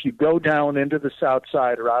 and if you go down into the South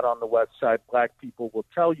Side or out on the West Side, black people will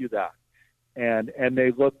tell you that. And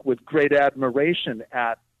they look with great admiration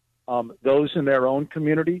at those in their own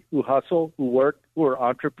community who hustle, who work, who are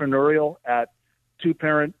entrepreneurial at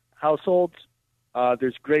two-parent households.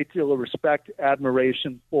 There's a great deal of respect,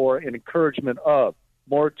 admiration for, and encouragement of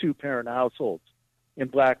more two-parent households in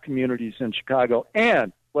black communities in Chicago.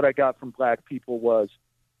 And what I got from black people was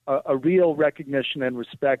a real recognition and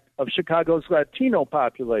respect of Chicago's Latino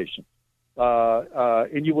population.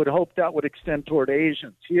 And you would hope that would extend toward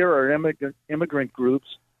Asians. Here are immigrant groups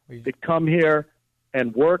that come here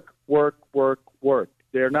and work.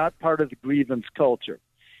 They're not part of the grievance culture.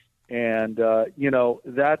 And,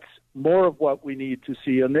 that's more of what we need to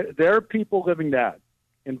see. And there are people living that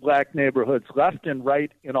in black neighborhoods, left and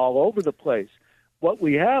right and all over the place. What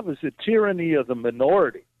we have is a tyranny of the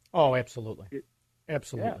minority. Oh, absolutely.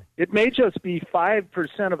 Absolutely. Yeah. It may just be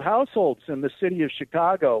 5% of households in the city of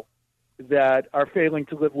Chicago that are failing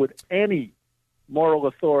to live with any moral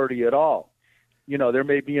authority at all. You know, there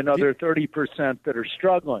may be another 30% that are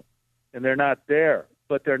struggling, and they're not there,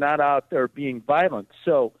 but they're not out there being violent.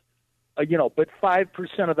 So, but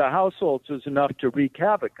 5% of the households is enough to wreak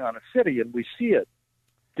havoc on a city, and we see it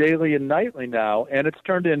daily and nightly now, and it's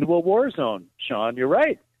turned into a war zone, Sean. You're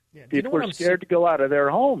right. Yeah, People are scared to go out of their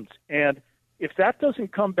homes. And if that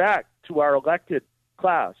doesn't come back to our elected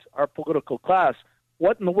class, our political class,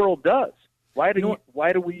 what in the world does? Why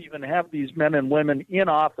do we even have these men and women in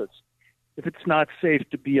office if it's not safe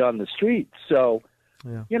to be on the street? So,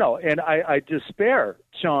 and I despair,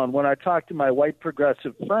 Sean, when I talk to my white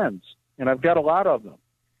progressive friends, and I've got a lot of them.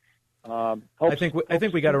 I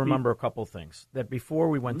think we got to remember a couple of things. That before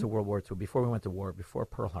we went to World War II, before we went to war, before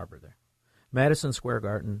Pearl Harbor there, Madison Square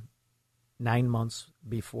Garden, 9 months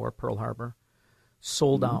before Pearl Harbor,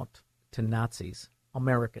 sold out to Nazis,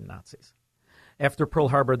 American Nazis. After Pearl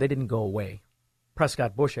Harbor, they didn't go away.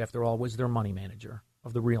 Prescott Bush, after all, was their money manager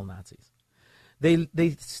of the real Nazis. They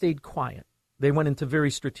stayed quiet. They went into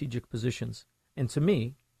very strategic positions. And to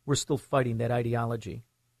me, we're still fighting that ideology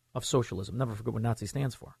of socialism. Never forget what Nazi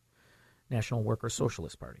stands for. National Worker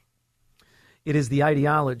Socialist Party. It is the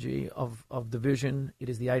ideology of division. It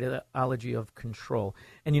is the ideology of control.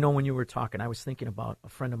 And, when you were talking, I was thinking about a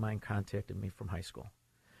friend of mine contacted me from high school.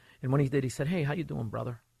 And when he did, he said, "Hey, how you doing,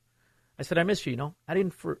 brother?" I said, "I miss you, I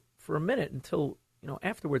didn't for a minute until,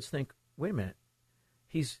 afterwards think, wait a minute.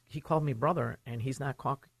 He called me brother, and he's not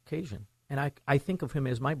Caucasian. And I think of him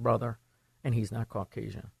as my brother, and he's not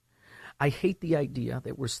Caucasian. I hate the idea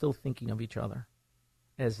that we're still thinking of each other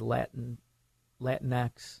as Latinx,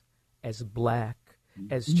 as black,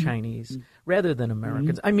 as Chinese, rather than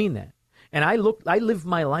Americans. I mean that. And I lived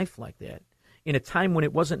my life like that in a time when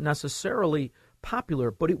it wasn't necessarily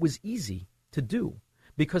popular, but it was easy to do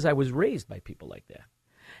because I was raised by people like that.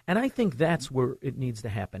 And I think that's where it needs to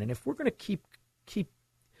happen. And if we're going to keep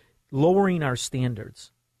lowering our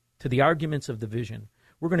standards to the arguments of division,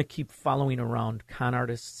 we're going to keep following around con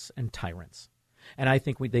artists and tyrants. And I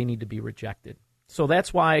think they need to be rejected. So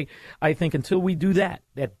that's why I think until we do that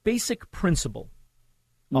basic principle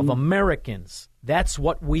of Americans, that's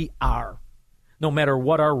what we are, no matter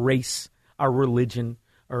what our race, our religion,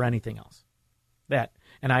 or anything else. That.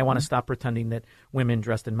 And I want to stop pretending that women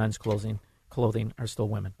dressed in men's clothing are still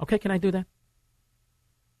women. Okay, can I do that?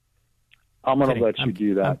 I'm going to let you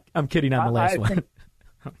do that. I'm kidding on the last one.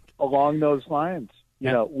 Along those lines,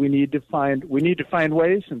 we need to find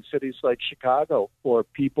ways in cities like Chicago for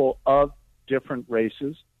people of different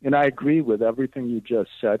races, and I agree with everything you just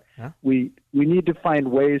said. Yeah. We need to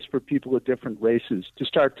find ways for people of different races to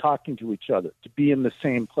start talking to each other, to be in the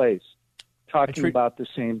same place, talking about the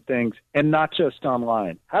same things, and not just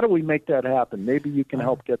online. How do we make that happen? Maybe you can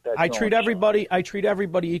help get that. I treat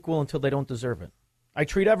everybody equal until they don't deserve it. I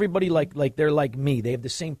treat everybody like they're like me. They have the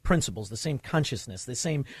same principles, the same consciousness, the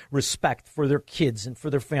same respect for their kids and for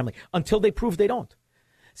their family until they prove they don't.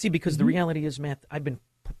 See, because the reality is, Matt, I've been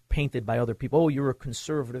painted by other people. Oh, you're a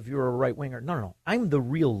conservative. You're a right-winger. No. I'm the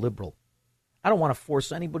real liberal. I don't want to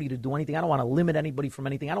force anybody to do anything. I don't want to limit anybody from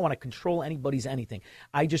anything. I don't want to control anybody's anything.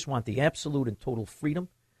 I just want the absolute and total freedom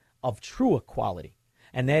of true equality.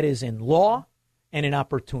 And that is in law and in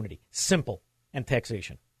opportunity. Simple. And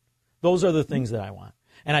taxation. Those are the things that I want.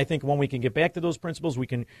 And I think when we can get back to those principles, we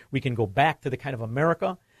can go back to the kind of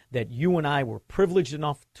America that you and I were privileged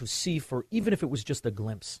enough to see for, even if it was just a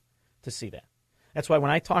glimpse, to see that. That's why when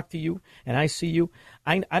I talk to you and I see you,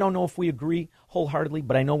 I don't know if we agree wholeheartedly,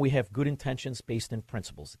 but I know we have good intentions based in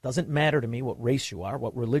principles. It doesn't matter to me what race you are,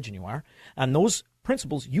 what religion you are. On those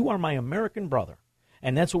principles, you are my American brother,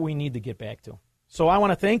 and that's what we need to get back to. So I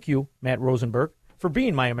want to thank you, Matt Rosenberg, for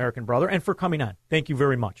being my American brother and for coming on. Thank you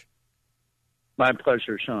very much. My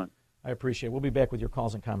pleasure, Sean. I appreciate it. We'll be back with your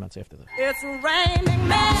calls and comments after this. It's raining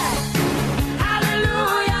men.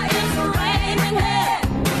 Hallelujah, it's raining men.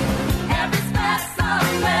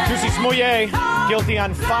 Jussie Smollett, guilty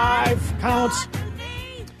on 5 counts.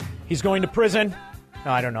 He's going to prison.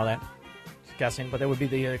 No, I don't know that. Just guessing, but that would be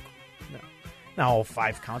the... No,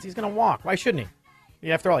 5 counts. He's going to walk. Why shouldn't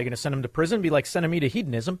he? After all, you're going to send him to prison? Be like sending me to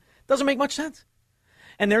hedonism. Doesn't make much sense.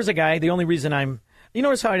 And there's a guy, the only reason You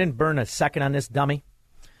notice how I didn't burn a second on this dummy?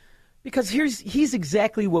 Because he's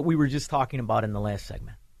exactly what we were just talking about in the last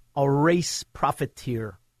segment. A race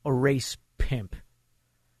profiteer, a race pimp.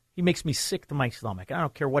 He makes me sick to my stomach. I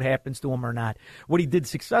don't care what happens to him or not. What he did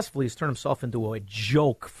successfully is turn himself into a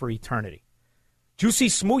joke for eternity.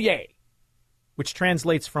 Jussie Smollett, which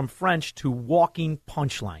translates from French to walking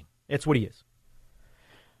punchline. That's what he is.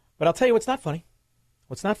 But I'll tell you what's not funny.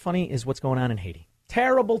 What's not funny is what's going on in Haiti.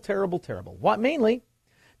 Terrible, terrible, terrible. What? Mainly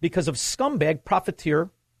because of scumbag, profiteer,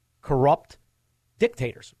 corrupt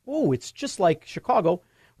dictators. Oh, it's just like Chicago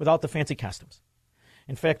without the fancy costumes.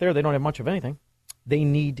 In fact, there they don't have much of anything. They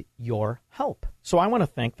need your help. So I want to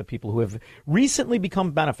thank the people who have recently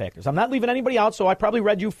become benefactors. I'm not leaving anybody out, so I probably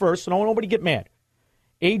read you first, so don't nobody get mad.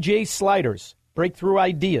 AJ Sliders, Breakthrough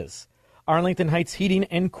Ideas, Arlington Heights Heating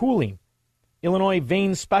and Cooling, Illinois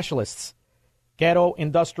Vein Specialists, Gatto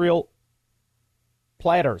Industrial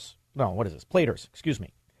Platers. No, what is this? Platers, excuse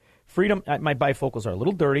me. Freedom, my bifocals are a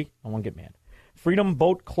little dirty. I won't get mad. Freedom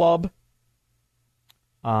Boat Club.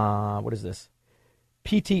 What is this?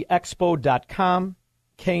 PTExpo.com,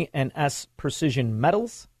 KNS Precision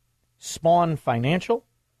Metals, Spawn Financial,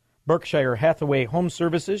 Berkshire Hathaway Home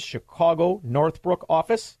Services, Chicago Northbrook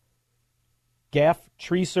Office, Gaff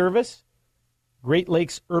Tree Service, Great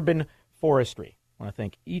Lakes Urban Forestry. I want to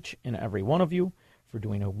thank each and every one of you for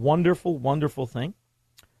doing a wonderful, wonderful thing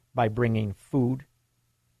by bringing food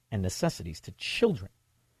and necessities to children.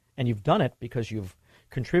 And you've done it because you've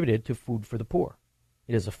contributed to Food for the Poor.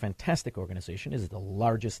 It is a fantastic organization. It is the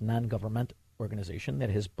largest non-government organization that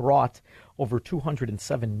has brought over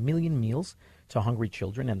 207 million meals to hungry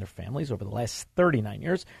children and their families over the last 39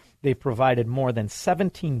 years. They've provided more than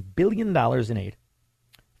 $17 billion in aid.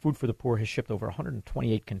 Food for the Poor has shipped over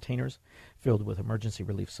 128 containers filled with emergency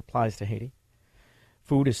relief supplies to Haiti.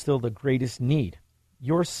 Food is still the greatest need.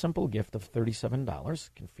 Your simple gift of $37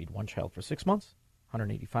 can feed one child for 6 months,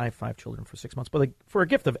 185, 5 children for 6 months. But for a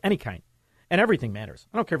gift of any kind, and everything matters.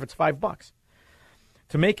 I don't care if it's $5.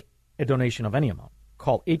 To make a donation of any amount,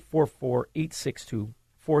 call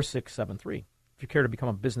 844-862-4673. If you care to become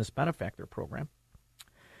a business benefactor program,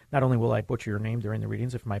 not only will I butcher your name during the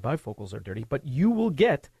readings if my bifocals are dirty, but you will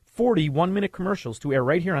get 40 one-minute commercials to air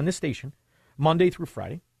right here on this station, Monday through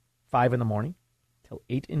Friday, 5 in the morning till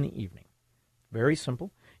 8 in the evening. Very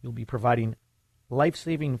simple. You'll be providing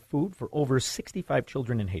life-saving food for over 65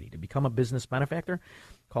 children in Haiti. To become a business benefactor,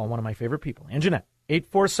 call one of my favorite people, Anjanette,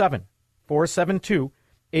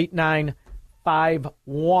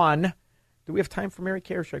 847-472-8951. Do we have time for Mary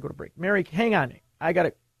Kay or should I go to break? Mary, hang on. I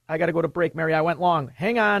gotta go to break. Mary, I went long.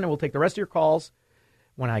 Hang on, and we'll take the rest of your calls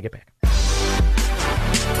when I get back. We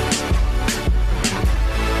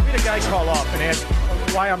had a guy call up and ask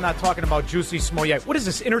why I'm not talking about Jussie Smollett. What is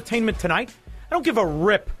this, Entertainment Tonight? I don't give a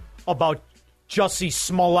rip about Jussie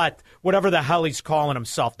Smollett, whatever the hell he's calling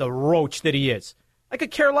himself, the roach that he is. I could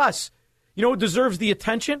care less. You know who deserves the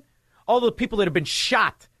attention? All the people that have been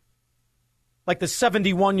shot. Like the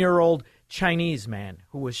 71-year-old Chinese man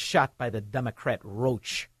who was shot by the Democrat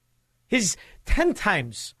roach. He's 10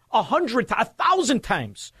 times, 100, 1,000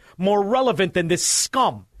 times more relevant than this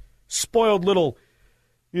scum. Spoiled little,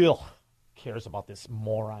 cares about this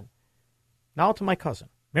moron. Now to my cousin.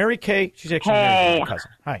 Mary Kay, she's actually married to my cousin.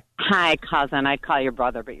 Hi. Hi, cousin. I'd call your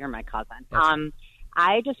brother, but you're my cousin.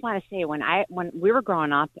 I just want to say, when we were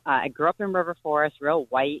growing up, I grew up in River Forest, real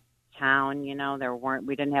white town. You know,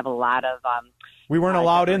 we didn't have a lot of. We weren't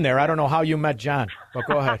allowed in there. I don't know how you met John, but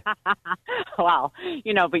go ahead. Well,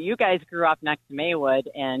 but you guys grew up next to Maywood,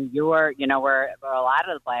 and you were, where a lot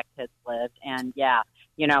of the black kids lived, and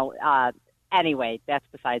anyway, that's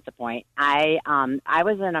besides the point. I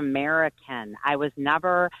was an American. I was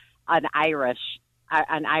never an Irish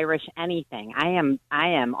anything. I am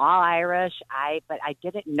all Irish. But I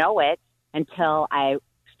didn't know it until I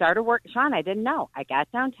started work. Sean, I didn't know. I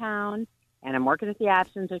got downtown and I'm working at the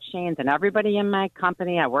Options Exchange, and everybody in my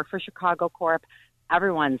company, I work for Chicago Corp.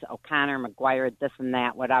 Everyone's O'Connor, McGuire, this and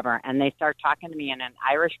that, whatever. And they start talking to me in an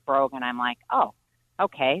Irish brogue, and I'm like, oh,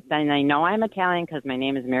 okay. Then I know I'm Italian because my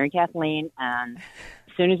name is Mary Kathleen. And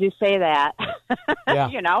as soon as you say that, yeah.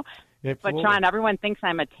 Absolutely. But Sean, everyone thinks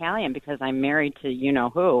I'm Italian because I'm married to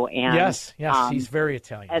who. And yes, he's very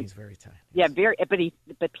Italian. He's very Italian. Yeah, very.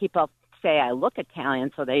 But people say I look Italian,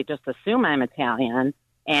 so they just assume I'm Italian,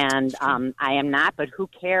 and I am not. But who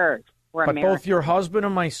cares? We're but American. Both your husband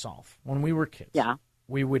and myself, when we were kids,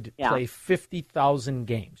 we would play 50,000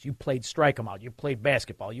 games. You played strike 'em out. You played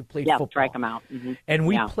basketball. You played football. Strike 'em out. Mm-hmm. And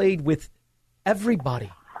we played with everybody.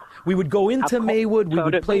 We would go into Maywood. We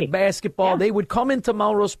would play basketball. They would come into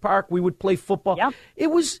Melrose Park. We would play football. Yep. It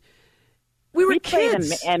was. We were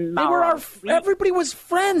kids. And they were everybody was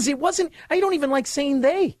friends. It wasn't. I don't even like saying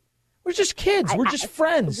they. We're just kids. We're just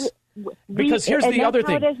friends. Because here's the other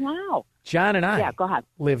thing. It is now. John and I go ahead.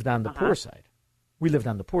 lived on the poor side. We lived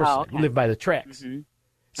on the poor side. okay. We lived by the tracks. Mm-hmm.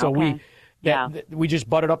 So Okay. we just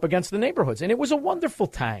butted up against the neighborhoods, and it was a wonderful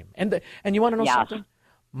time. And you want to know Yes. something?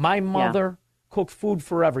 My mother cooked food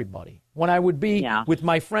for everybody. When I would be with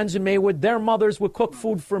my friends in Maywood, their mothers would cook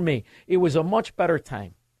food for me. It was a much better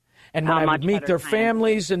time. And when I would meet their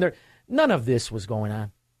families, and none of this was going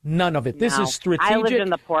on. None of it. This No. is strategic. I lived in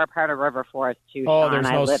the poor part of River Forest, too, Oh, Sean. there's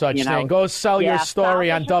I no lived, such you know, thing. Go sell your story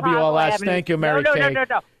south on of Chicago WLS. Avenue. Thank you, Mary No. Kay.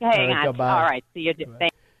 Hang on. Goodbye. All right. See you.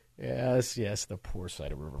 Thank Yes, the poor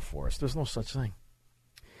side of River Forest. There's no such thing.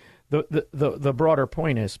 The broader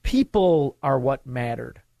point is people are what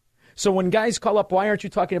mattered. So when guys call up, why aren't you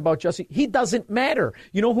talking about Jussie? He doesn't matter.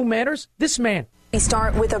 You know who matters? This man. We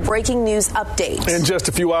start with a breaking news update. In just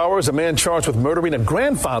a few hours, a man charged with murdering a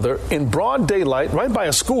grandfather in broad daylight right by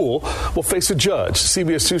a school will face a judge.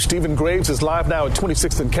 CBS 2 Stephen Graves is live now at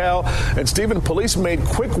 26th and Cal. And Stephen, police made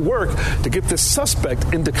quick work to get this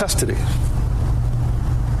suspect into custody.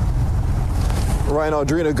 Ryan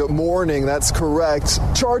Audrina, good morning. That's correct.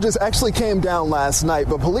 Charges actually came down last night,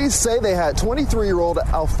 but police say they had 23-year-old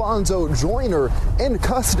Alfonso Joyner in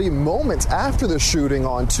custody moments after the shooting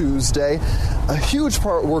on Tuesday. A huge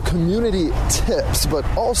part were community tips, but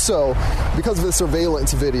also because of the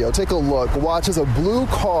surveillance video. Take a look. Watch as a blue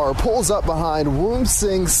car pulls up behind Woom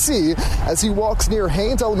Sing Si as he walks near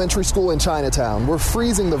Haynes Elementary School in Chinatown. We're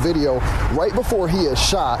freezing the video right before he is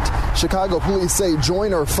shot. Chicago police say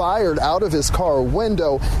Joyner fired out of his car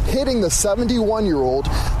window, hitting the 71-year-old.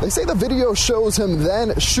 They say the video shows him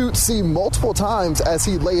then shoot C multiple times as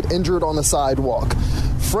he laid injured on the sidewalk.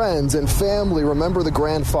 Friends and family remember the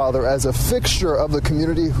grandfather as a fixture of the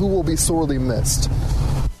community who will be sorely missed.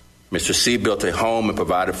 Mr. C built a home and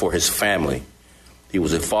provided for his family. He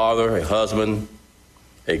was a father, a husband,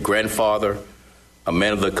 a grandfather, a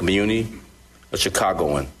man of the community, a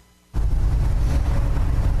Chicagoan.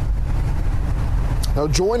 Now,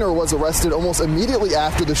 Joyner was arrested almost immediately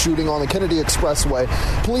after the shooting on the Kennedy Expressway.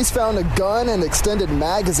 Police found a gun and extended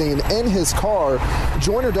magazine in his car.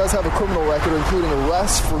 Joyner does have a criminal record, including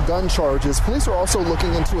arrests for gun charges. Police are also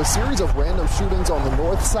looking into a series of random shootings on the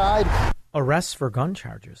north side. Arrests for gun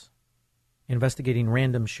charges. Investigating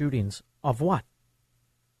random shootings of what?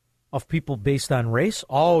 Of people based on race?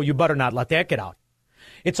 Oh, you better not let that get out.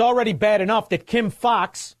 It's already bad enough that Kim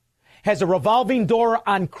Foxx has a revolving door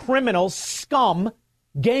on criminals, scum,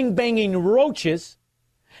 gang-banging roaches,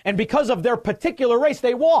 and because of their particular race,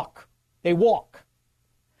 they walk. They walk.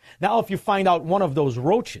 Now, if you find out one of those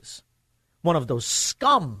roaches, one of those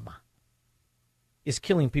scum, is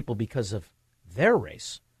killing people because of their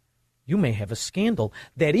race, you may have a scandal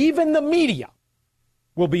that even the media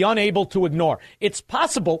will be unable to ignore. It's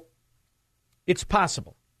possible. It's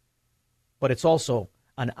possible. But it's also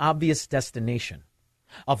an obvious destination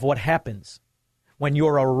of what happens when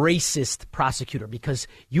you're a racist prosecutor, because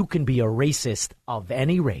you can be a racist of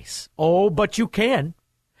any race. Oh, but you can.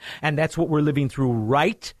 And that's what we're living through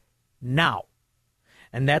right now.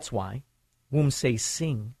 And that's why Woom Say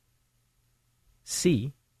Sing,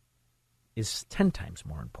 C, is 10 times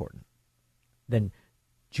more important than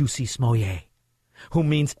Juicy Smollett, who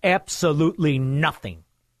means absolutely nothing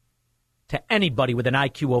to anybody with an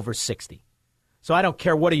IQ over 60. So I don't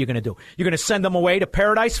care. What are you going to do? You're going to send them away to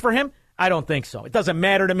paradise for him? I don't think so. It doesn't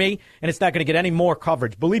matter to me, and it's not going to get any more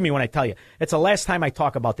coverage. Believe me when I tell you. It's the last time I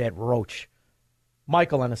talk about that roach.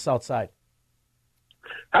 Michael on the south side.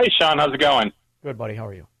 Hi, Sean. How's it going? Good, buddy. How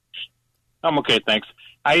are you? I'm okay, thanks.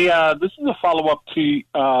 This is a follow-up to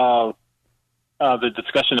the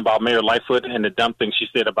discussion about Mayor Lightfoot and the dumb thing she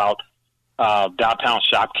said about downtown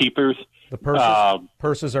shopkeepers. The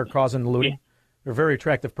purses are causing the looting? They're very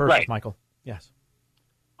attractive purses, right. Michael. Yes.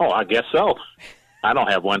 Oh, I guess so. I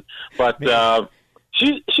don't have one. But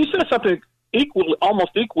she said something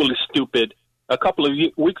almost equally stupid a couple of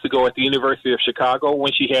weeks ago at the University of Chicago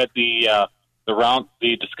when she had the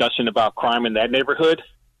discussion about crime in that neighborhood.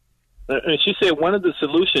 And she said one of the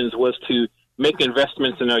solutions was to make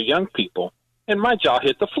investments in our young people. And my jaw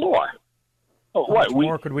hit the floor. Oh, How much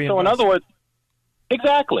more could we so in invest? other words,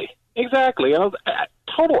 exactly. And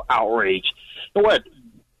total outrage. And what?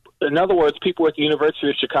 In other words, people at the University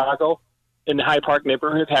of Chicago in the Hyde Park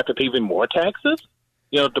neighborhood have to pay even more taxes,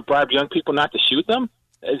 to bribe young people not to shoot them.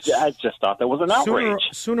 I just thought that was an outrage.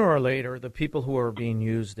 Sooner or later, the people who are being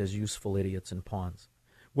used as useful idiots and pawns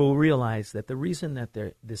will realize that the reason that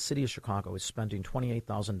the city of Chicago is spending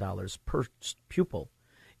 $28,000 per pupil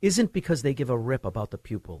isn't because they give a rip about the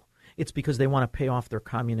pupil. It's because they want to pay off their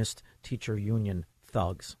communist teacher union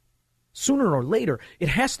thugs. Sooner or later, it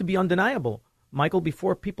has to be undeniable, Michael,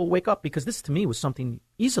 before people wake up, because this to me was something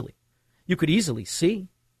you could easily see.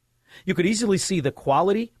 You could easily see the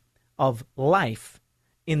quality of life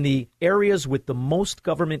in the areas with the most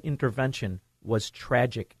government intervention was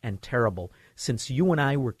tragic and terrible since you and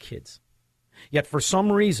I were kids. Yet for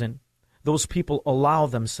some reason, those people allow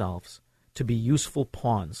themselves to be useful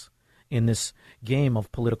pawns in this game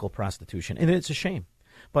of political prostitution. And it's a shame.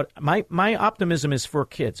 But my optimism is for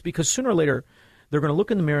kids, because sooner or later, they're going to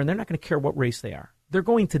look in the mirror and they're not going to care what race they are. They're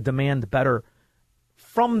going to demand better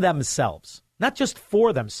from themselves, not just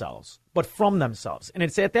for themselves, but from themselves. And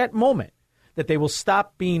it's at that moment that they will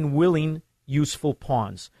stop being willing, useful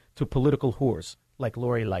pawns to political whores like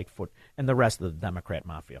Lori Lightfoot and the rest of the Democrat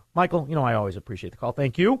mafia. Michael, you know I always appreciate the call.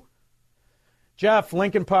 Thank you. Jeff,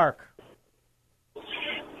 Lincoln Park.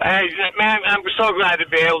 Hey, man, I'm so glad to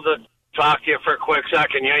be able to talk to you for a quick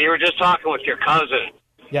second. You know, you were just talking with your cousin.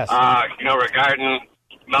 Yes. You know, regarding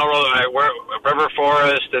Melrose, River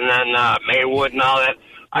Forest, and then Maywood and all that.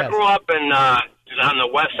 I grew up on the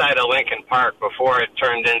west side of Lincoln Park before it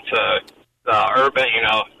turned into the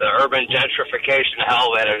urban gentrification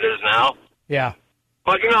hell that it is now. Yeah.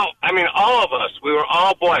 But, you know, I mean, all of us, we were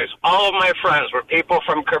all boys. All of my friends were people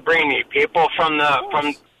from Cabrini, people from a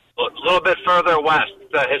little bit further west,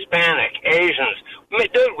 the Hispanic, Asians. I mean,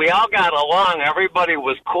 dude, we all got along. Everybody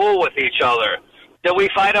was cool with each other. Did we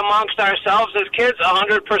fight amongst ourselves as kids?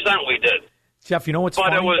 100% we did. Jeff, you know what's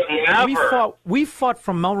funny? But it was never. We fought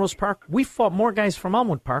from Melrose Park. We fought more guys from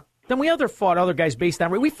Elmwood Park than we fought other guys based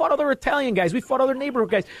on. We fought other Italian guys. We fought other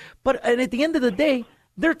neighborhood guys. And at the end of the day,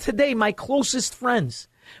 they're today my closest friends.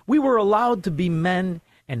 We were allowed to be men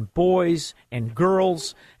and boys and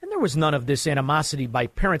girls, and there was none of this animosity by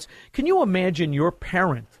parents. Can you imagine your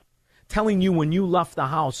parent telling you when you left the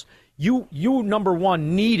house, you number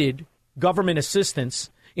one, needed government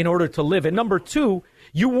assistance in order to live, and number two,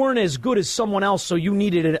 you weren't as good as someone else, so you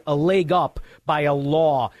needed a leg up by a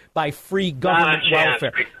law, by free government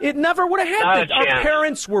welfare. It never would have happened. Our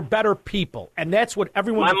parents were better people, and that's what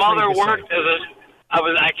everyone. My mother worked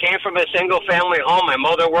I came from a single family home. My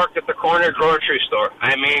mother worked at the corner grocery store.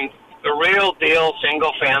 I mean, the real deal,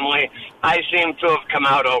 single family. I seem to have come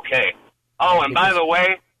out okay. Oh, and by the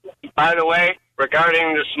way,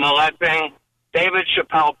 regarding the Smollett thing, David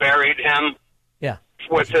Chappelle buried him. Yeah.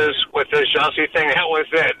 With his Jussie thing. That was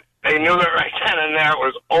it. They knew it right then and there. It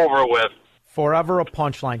was over with. Forever a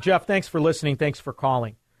punchline. Jeff, thanks for listening. Thanks for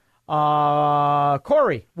calling.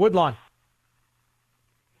 Corey, Woodlawn.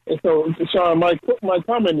 So, Sean, my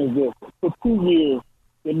comment is this. For 2 years,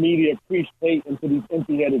 the media preached hate into these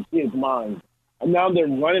empty-headed kids' minds. And now they're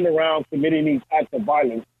running around committing these acts of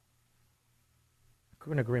violence. I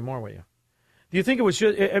couldn't agree more with you. Do you think it was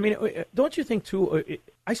just, I mean, don't you think, too,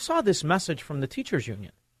 I saw this message from the teachers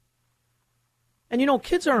union. And, you know,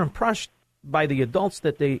 kids are impressed by the adults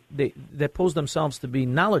that that pose themselves to be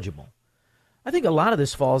knowledgeable. I think a lot of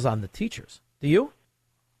this falls on the teachers. Do you?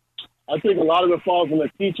 I think a lot of it falls on the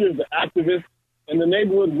teachers, the activists, and the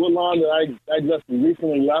neighborhood Woodlawn that I just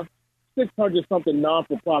recently left. 600-something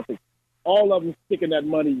non-for-profits. All of them sticking that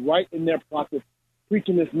money right in their pockets,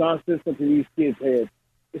 preaching this nonsense into these kids' heads.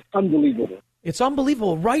 It's unbelievable. It's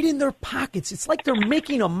unbelievable. Right in their pockets. It's like they're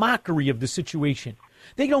making a mockery of the situation.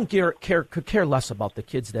 They don't could care less about the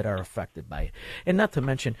kids that are affected by it. And not to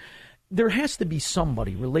mention, there has to be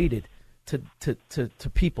somebody related to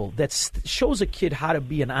people that shows a kid how to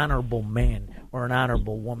be an honorable man or an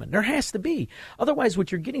honorable woman. There has to be. Otherwise,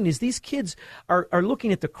 what you're getting is these kids are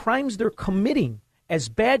looking at the crimes they're committing as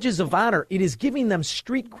badges of honor. It is giving them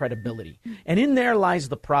street credibility. And in there lies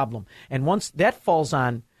the problem. And once that falls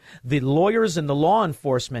on the lawyers and the law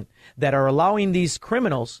enforcement that are allowing these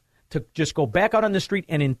criminals to just go back out on the street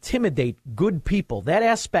and intimidate good people, that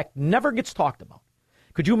aspect never gets talked about.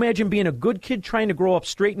 Could you imagine being a good kid trying to grow up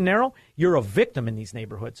straight and narrow? You're a victim in these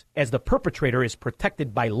neighborhoods, as the perpetrator is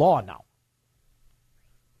protected by law now.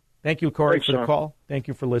 Thank you, Corey, for the call. Thank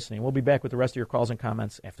you for listening. We'll be back with the rest of your calls and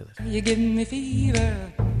comments after this. You give me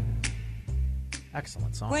fever.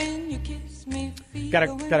 Excellent song. When you kiss me, Got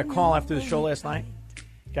a call after the show last night.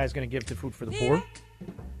 Guy's going to give to Food for the Poor.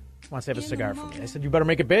 Wants to have a cigar for me. I said, you better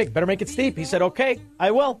make it big. Better make it steep. He said, okay,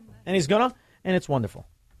 I will. And he's going to. And it's wonderful.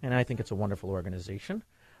 And I think it's a wonderful organization.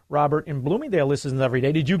 Robert in Bloomingdale listens every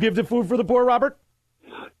day. Did you give to Food for the Poor, Robert?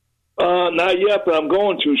 Not yet, but I'm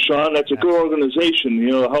going to, Sean. That's a good organization,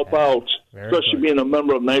 to help out, especially being a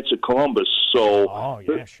member of Knights of Columbus. So,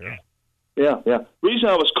 yeah, sure. Yeah. Reason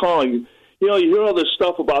I was calling, you hear all this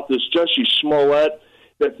stuff about this Jussie Smollett.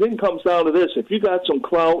 The thing comes down to this. If you got some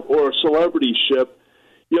clout or a celebrityship,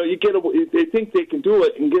 they think they can do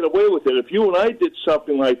it and get away with it. If you and I did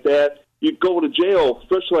something like that, you'd go to jail,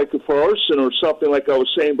 especially like for arson or something like I was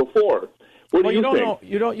saying before. What do you think?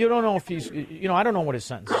 You don't know if he's. I don't know what his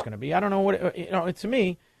sentence is going to be. I don't know what. To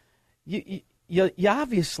me, you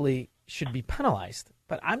obviously should be penalized,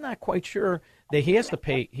 but I'm not quite sure that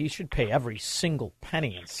he should pay every single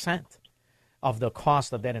penny and cent of the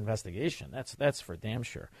cost of that investigation. That's for damn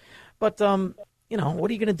sure. But, what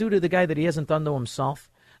are you going to do to the guy that he hasn't done to himself?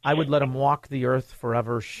 I would let him walk the earth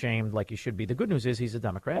forever shamed like he should be. The good news is he's a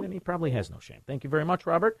Democrat, and he probably has no shame. Thank you very much,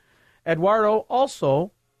 Robert. Eduardo,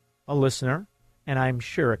 also a listener, and I'm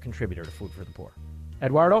sure a contributor to Food for the Poor.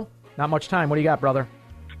 Eduardo, not much time. What do you got, brother?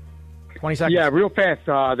 20 seconds. Yeah, real fast.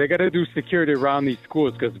 They got to do security around these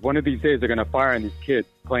schools because one of these days they're going to fire on these kids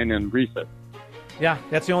playing in recess. Yeah,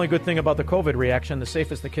 that's the only good thing about the COVID reaction. The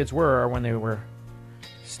safest the kids were when they were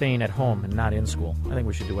staying at home and not in school. I think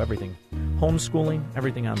we should do everything. Homeschooling,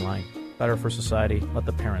 everything online. Better for society. Let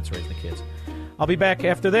the parents raise the kids. I'll be back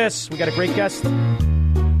after this. We got a great guest.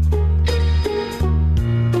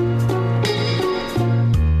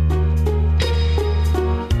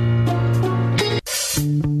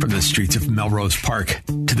 From the streets of Melrose Park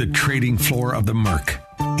to the trading floor of the Merc,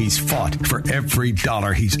 he's fought for every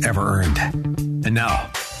dollar he's ever earned. And now,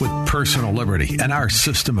 with personal liberty and our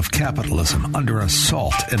system of capitalism under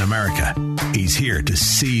assault in America, he's here to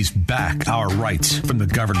seize back our rights from the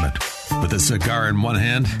government. With a cigar in one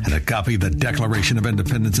hand and a copy of the Declaration of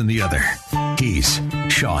Independence in the other, he's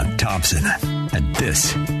Sean Thompson. And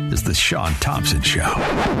this is The Sean Thompson Show.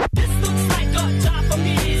 This looks like a job for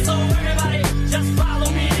me, so everybody just follow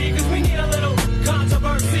me, because we need a little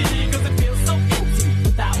controversy, because it feels so empty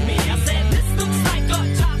without me. I said this looks like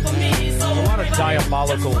a job for me, so a lot of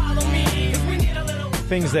diabolical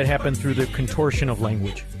things that happen through the contortion of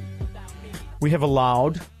language. We have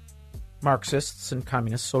allowed Marxists and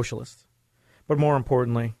communist socialists, but more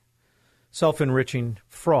importantly, self-enriching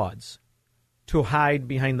frauds to hide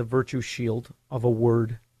behind the virtue shield of a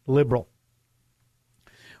word liberal.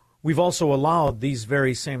 We've also allowed these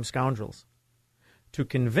very same scoundrels to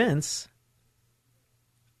convince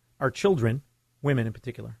our children, women in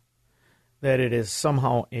particular, that it is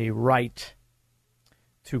somehow a right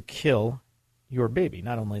to kill your baby.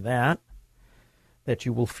 Not only that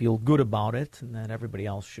you will feel good about it and that everybody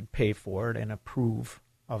else should pay for it and approve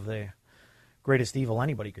of the greatest evil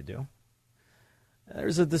anybody could do.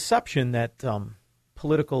 There's a deception that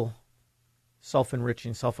political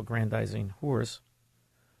self-enriching, self-aggrandizing whores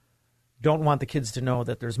don't want the kids to know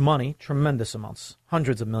that there's money, tremendous amounts,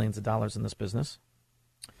 hundreds of millions of dollars in this business.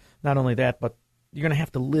 Not only that, but you're going to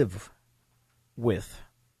have to live with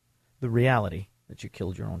the reality that you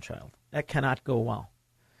killed your own child. That cannot go well.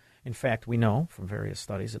 In fact, we know from various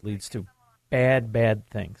studies it leads to bad, bad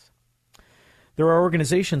things. There are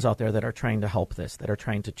organizations out there that are trying to help this, that are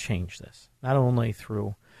trying to change this, not only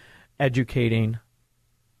through educating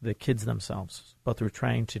the kids themselves, but through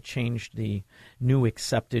trying to change the new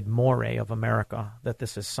accepted moray of America, that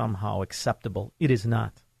this is somehow acceptable. It is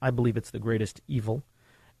not. I believe it's the greatest evil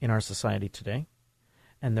in our society today.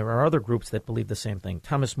 And there are other groups that believe the same thing.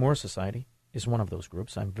 Thomas More Society is one of those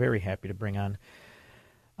groups. I'm very happy to bring on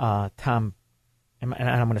Tom, and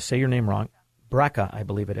I'm going to say your name wrong, Brecka, I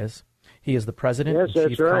believe it is. He is the president and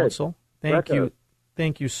chief counsel. Thank you.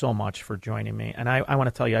 Thank you so much for joining me. And I want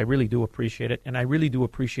to tell you, I really do appreciate it, and I really do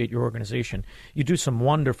appreciate your organization. You do some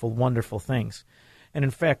wonderful, wonderful things. And in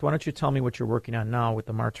fact, why don't you tell me what you're working on now with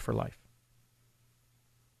the March for Life?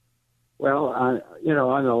 Well, on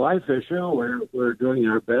the life issue, we're doing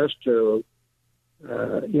our best to,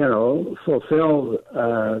 fulfill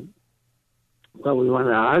what we want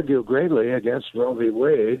to argue greatly against Roe v.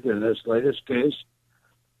 Wade in this latest case.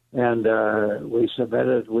 And we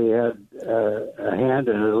had a hand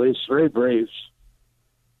in at least 3 briefs.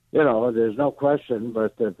 There's no question,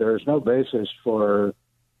 but that there's no basis for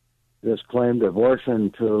this claimed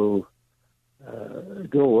abortion to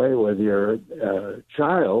do away with your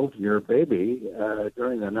child, your baby,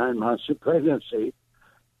 during the 9 months of pregnancy.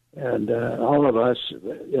 And all of us,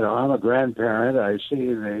 I'm a grandparent. I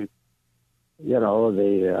see the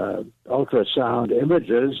ultrasound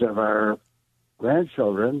images of our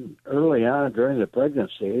grandchildren early on during the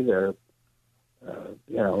pregnancy. They're,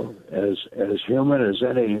 as human as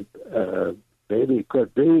any baby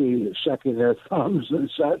could be, sucking their thumbs and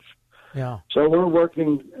such. Yeah. So we're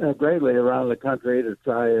working greatly around the country to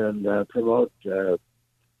try and promote, an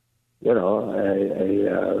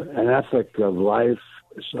ethic of life,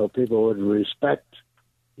 so people would respect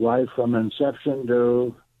life from inception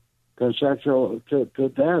to consensual to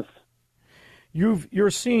death. You're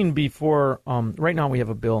seeing before, right now we have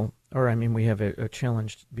a bill, we have a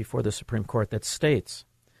challenge before the Supreme Court that states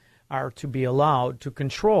are to be allowed to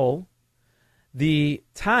control the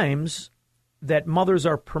times that mothers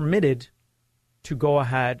are permitted to go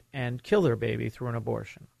ahead and kill their baby through an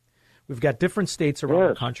abortion. We've got different states around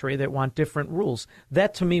the country that want different rules.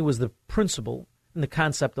 That, to me, was the principle and the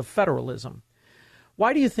concept of federalism.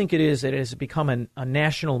 Why do you think it is that it has become a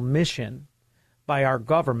national mission by our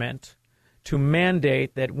government to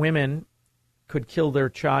mandate that women could kill their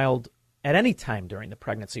child at any time during the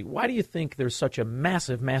pregnancy? Why do you think there's such a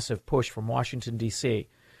massive, massive push from Washington, D.C.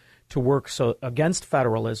 to work so against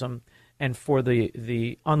federalism and for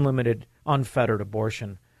the unlimited, unfettered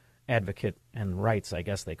abortion advocate and rights, I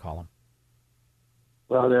guess they call them?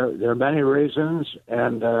 Well, there are many reasons,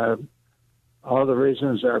 and all the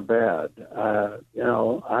reasons are bad.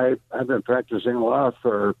 I've been practicing law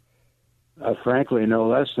for, frankly, no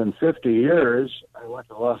less than 50 years. I went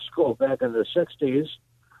to law school back in the 60s.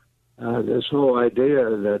 This whole idea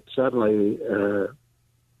that suddenly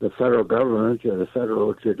the federal government or the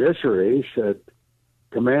federal judiciary should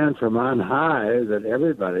command from on high that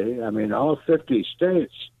everybody, all 50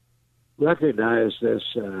 states, recognize this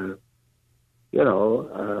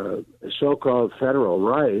so-called federal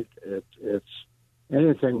right. It's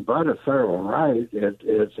anything but a federal right.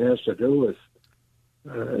 It has to do with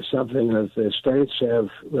something that the states have,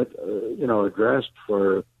 addressed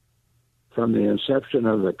from the inception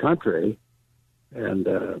of the country. And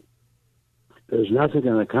there's nothing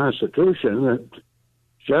in the Constitution that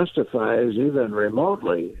justifies even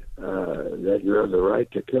remotely that you have the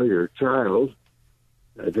right to kill your child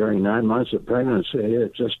during 9 months of pregnancy.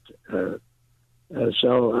 It just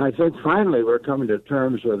so I think finally we're coming to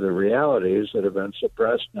terms with the realities that have been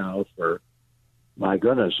suppressed now for, my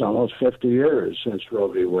goodness, almost 50 years since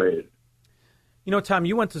Roe v. Wade. You know, Tom,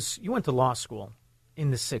 you went to law school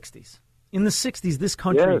in the 60s. In the 60s, this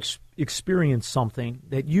country experienced something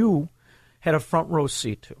that you had a front row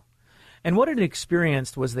seat to. And what it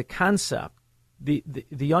experienced was the concept,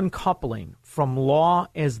 the uncoupling from law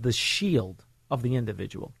as the shield of the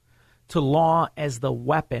individual to law as the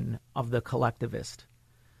weapon of the collectivist.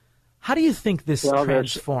 How do you think this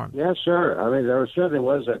transformed? Yes, sir. There certainly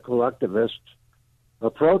was a collectivist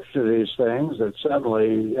approach to these things that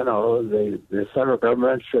suddenly, the federal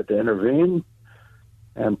government should intervene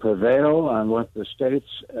and prevail on what the states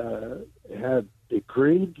had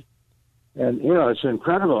decreed. And, it's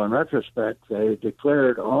incredible in retrospect. They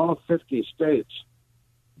declared all 50 states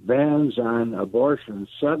bans on abortion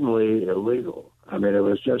suddenly illegal. It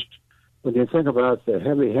was just, when you think about the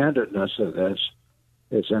heavy-handedness of this,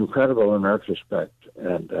 it's incredible in retrospect.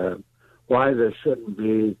 And why this shouldn't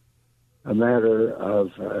be a matter of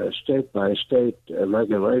state-by-state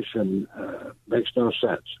regulation makes no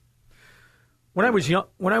sense. When I was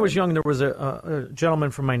young, there was a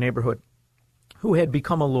gentleman from my neighborhood who had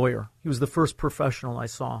become a lawyer. He was the first professional I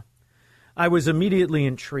saw. I was immediately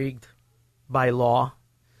intrigued by law.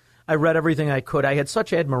 I read everything I could. I had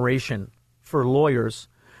such admiration for lawyers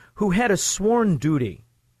who had a sworn duty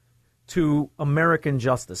to American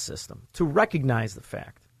justice system to recognize the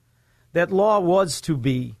fact that law was to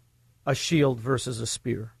be a shield versus a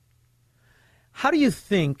spear. How do you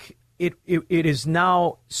think it is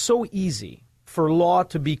now so easy for law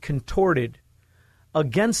to be contorted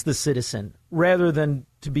against the citizen rather than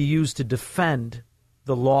to be used to defend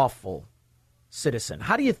the lawful citizen?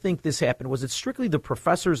 How do you think this happened? Was it strictly the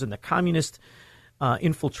professors and the communist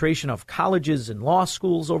infiltration of colleges and law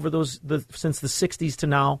schools over since the 60s to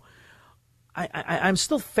now? I'm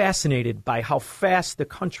still fascinated by how fast the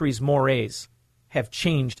country's mores have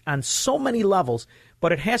changed on so many levels,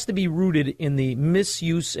 but it has to be rooted in the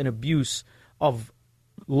misuse and abuse of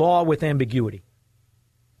law with ambiguity.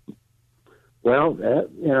 Well,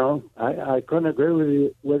 I couldn't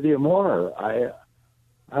agree with you more.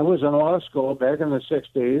 I was in law school back in the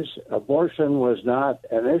 60s. Abortion was not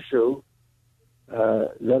an issue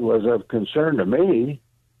that was of concern to me,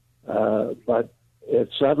 but it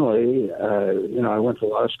suddenly, I went to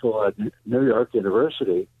law school at New York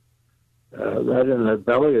University, right in the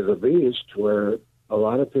belly of the beast, where a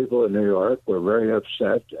lot of people in New York were very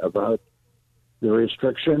upset about the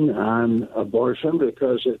restriction on abortion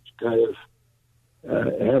because it kind of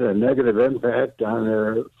had a negative impact on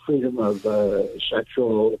their freedom of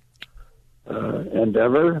sexual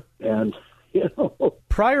endeavor. And,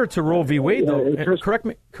 prior to Roe v. Wade, though, correct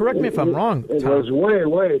me if I'm wrong, It Tom. was way,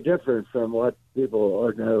 way different from what people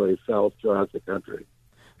ordinarily felt throughout the country.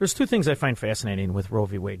 There's two things I find fascinating with Roe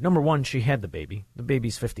v. Wade. Number one, she had the baby. The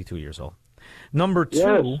baby's 52 years old. Number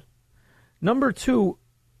two,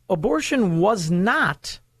 abortion was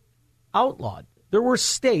not outlawed. There were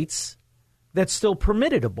states that still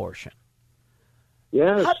permitted abortion.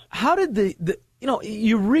 Yes. How did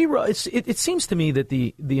you rewrite? It seems to me that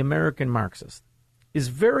the American Marxist is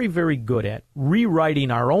very, very good at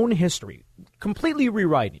rewriting our own history, completely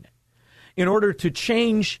rewriting it, in order to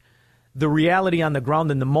change the reality on the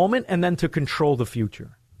ground in the moment and then to control the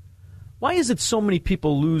future. Why is it so many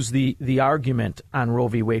people lose the argument on Roe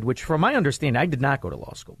v. Wade, which from my understanding, I did not go to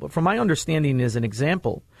law school, but from my understanding is an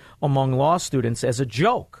example among law students as a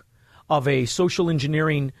joke of a social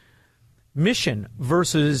engineering mission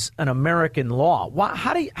versus an American law?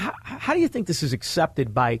 How do you think this is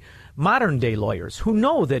accepted by modern day lawyers who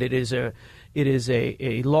know that it is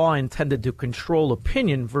a law intended to control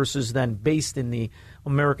opinion versus then based in the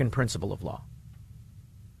American principle of law?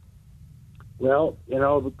 Well,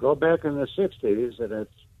 go back in the 60s, and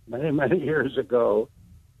it's many, many years ago,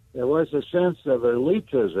 there was a sense of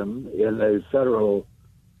elitism in the federal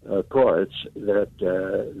courts that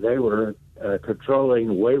they were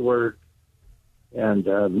controlling wayward and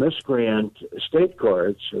miscreant state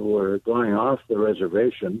courts who were going off the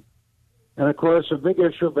reservation. And, of course, a big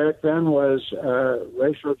issue back then was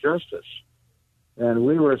racial justice. And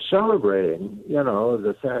we were celebrating,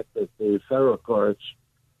 the fact that the federal courts,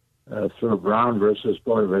 through Brown versus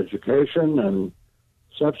Board of Education and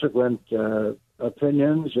subsequent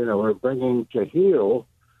opinions, were bringing to heel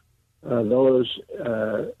those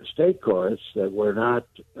state courts that were not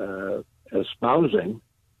espousing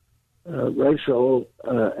racial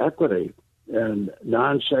equity and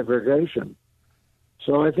non-segregation.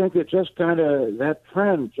 So I think that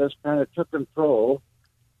trend just kind of took control,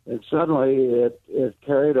 and suddenly it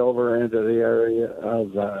carried over into the area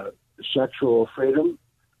of sexual freedom.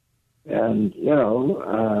 And,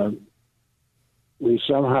 we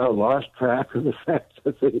somehow lost track of the fact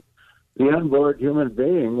that the unborn human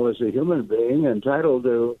being was a human being entitled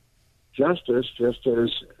to justice, just as,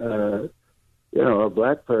 a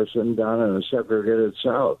black person down in the segregated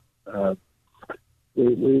South.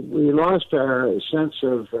 We lost our sense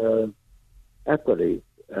of equity.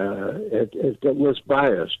 It was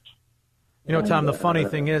biased. Tom, the funny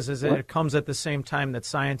thing is that it comes at the same time that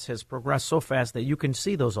science has progressed so fast that you can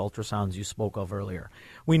see those ultrasounds you spoke of earlier.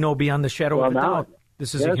 We know beyond the shadow of a doubt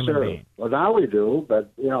this is a human being. Well, now we do,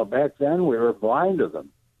 but, back then we were blind to them.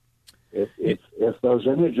 If those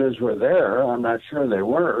images were there, I'm not sure they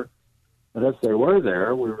were, but if they were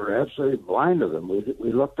there, we were absolutely blind to them.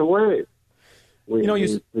 We looked away. We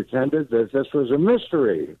pretended that this was a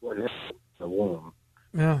mystery, what happened in the womb.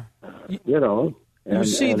 Yeah. You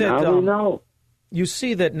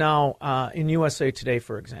see that now in USA Today,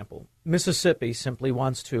 for example, Mississippi simply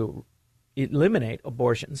wants to eliminate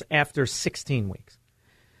abortions after 16 weeks.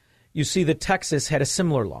 You see that Texas had a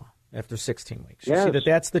similar law after 16 weeks. You see that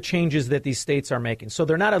that's the changes that these states are making. So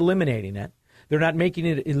they're not eliminating it. They're not making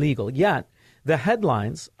it illegal. Yet the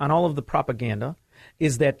headlines on all of the propaganda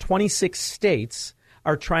is that 26 states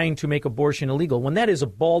are trying to make abortion illegal, when that is a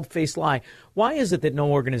bald-faced lie. Why is it that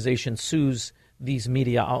no organization sues these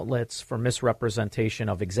media outlets for misrepresentation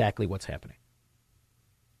of exactly what's happening?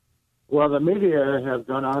 Well, the media have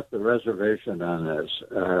gone off the reservation on this.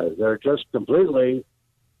 They're just completely,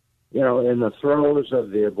 in the throes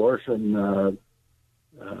of the abortion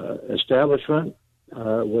establishment,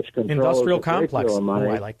 which controls industrial the complex. money.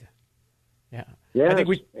 Oh, I like that. Yeah. Yes, I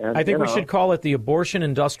think we should call it the abortion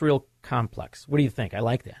industrial complex. What do you think? I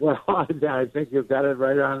like that. Well, I think you've got it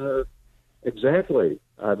right on exactly.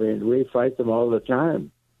 I mean, we fight them all the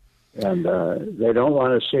time. And they don't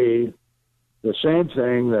want to see the same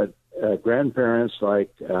thing that grandparents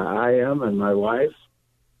like I am and my wife,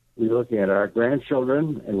 we're looking at our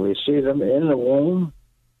grandchildren and we see them in the womb.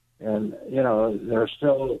 And, they're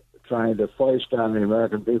still trying to foist on the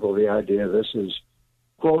American people the idea this is,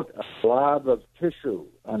 quote, a blob of tissue,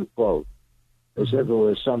 unquote, as if it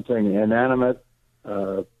was something inanimate,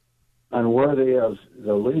 unworthy of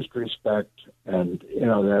the least respect. And,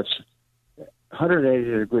 that's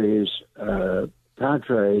 180 degrees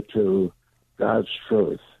contrary to God's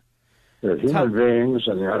truth. They're human beings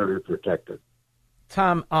and they ought to be protected.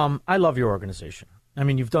 Tom, I love your organization. I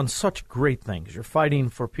mean, you've done such great things. You're fighting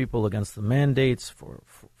for people against the mandates, for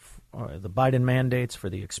the Biden mandates, for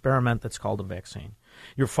the experiment that's called a vaccine.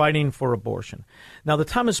 You're fighting for abortion. Now, the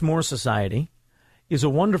Thomas More Society is a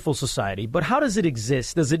wonderful society, but how does it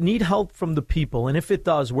exist? Does it need help from the people? And if it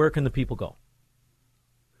does, where can the people go?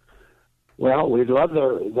 Well, we'd love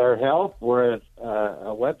their help. We're at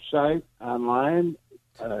a website online,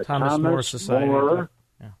 Thomas More Society. More,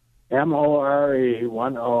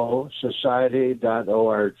 MORE10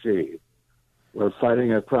 society.org. We're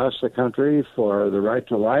fighting across the country for the right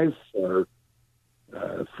to life, for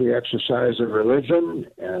free exercise of religion,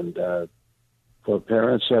 and for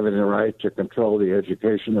parents having the right to control the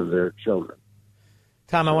education of their children.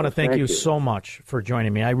 Tom, I want to thank you so much for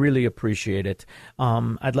joining me. I really appreciate it.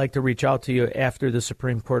 I'd like to reach out to you after the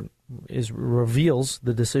Supreme Court reveals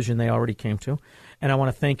the decision they already came to. And I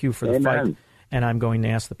want to thank you for the fight. And I'm going to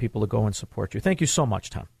ask the people to go and support you. Thank you so much,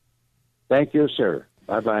 Tom. Thank you, sir.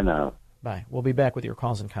 Bye-bye now. Bye. We'll be back with your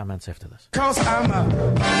calls and comments after this. 'Cause I'm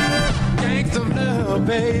a gangster love,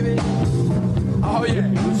 baby. Oh, yeah.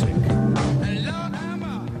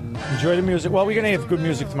 Enjoy the music. Well, we're going to have good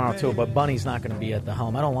music tomorrow, too, but Bunny's not going to be at the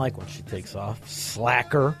helm. I don't like when she takes off.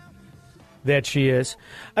 Slacker that she is.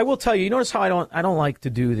 I will tell you, you notice how I don't like to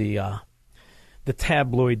do the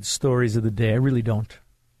tabloid stories of the day. I really don't.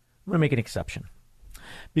 I'm going to make an exception.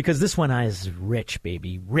 Because this one is rich,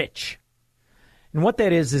 baby. Rich. And what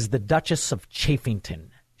that is the Duchess of Chaffington,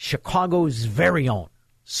 Chicago's very own.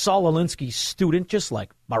 Saul Alinsky's student, just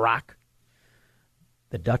like Barack.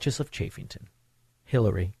 The Duchess of Chaffington.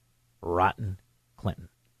 Hillary Rotten Clinton.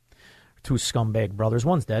 Two scumbag brothers.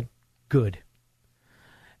 One's dead. Good.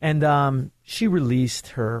 And she released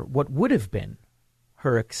what would have been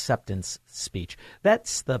her acceptance speech.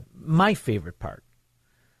 That's my favorite part,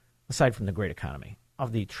 aside from the great economy,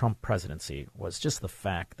 of the Trump presidency was just the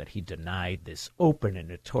fact that he denied this open and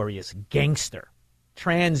notorious gangster,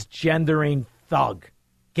 transgendering thug,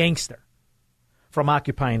 gangster, from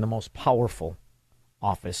occupying the most powerful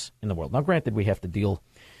office in the world. Now, granted, we have to deal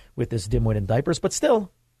with this dimwit in diapers, but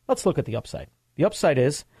still, let's look at the upside. The upside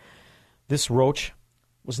is this roach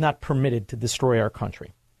was not permitted to destroy our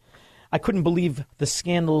country. I couldn't believe the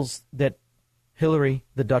scandals that Hillary,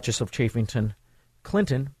 the Duchess of Chaffington,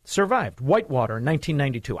 Clinton survived. Whitewater in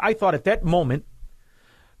 1992. I thought at that moment,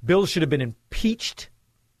 Bill should have been impeached.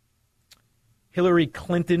 Hillary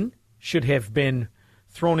Clinton should have been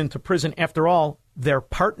thrown into prison. After all, their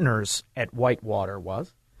partners at Whitewater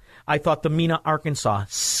was. I thought the Mena, Arkansas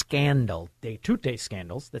scandal, two-day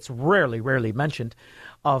scandals, that's rarely mentioned,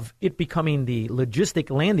 of it becoming the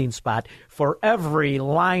logistic landing spot for every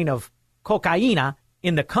line of cocaine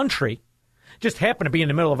in the country, just happened to be in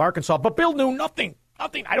the middle of Arkansas, but Bill knew nothing. I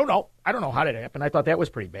don't know how that happened. I thought that was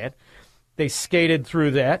pretty bad. They skated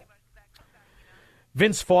through that.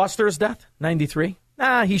 Vince Foster's death, 93.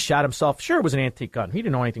 He shot himself. Sure, it was an antique gun. He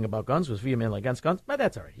didn't know anything about guns, was vehemently against guns, but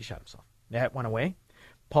that's all right. He shot himself. That went away.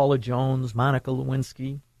 Paula Jones, Monica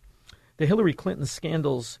Lewinsky. The Hillary Clinton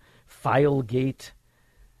scandals, Filegate,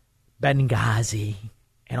 Benghazi,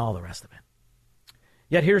 and all the rest of it.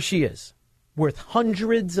 Yet here she is, worth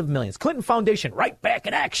hundreds of millions. Clinton Foundation, right back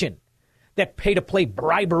in action. That pay-to-play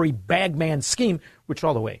bribery bagman scheme, which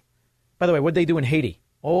all the way. By the way, what did they do in Haiti?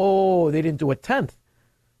 Oh, they didn't do a tenth.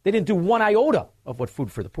 They didn't do one iota of what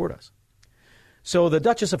Food for the Poor does. So the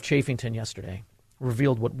Duchess of Chaffington yesterday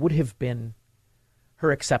revealed what would have been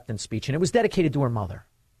her acceptance speech, and it was dedicated to her mother.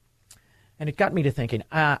 And it got me to thinking,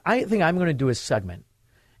 I think I'm going to do a segment,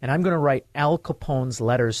 and I'm going to write Al Capone's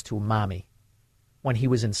letters to Mommy when he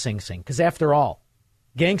was in Sing Sing. Because after all,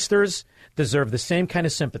 gangsters deserve the same kind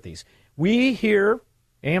of sympathies. We here,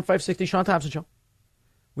 AM 560, Sean Thompson Show,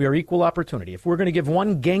 we are equal opportunity. If we're going to give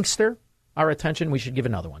one gangster our attention, we should give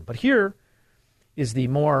another one. But here is the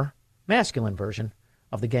more masculine version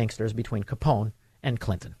of the gangsters between Capone and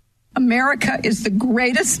Clinton. America is the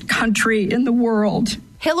greatest country in the world.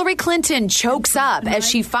 Hillary Clinton chokes up as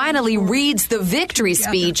she finally reads the victory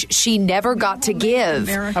speech she never got to give.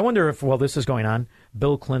 I wonder if, while this is going on,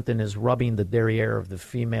 Bill Clinton is rubbing the derriere of the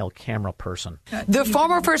female camera person. The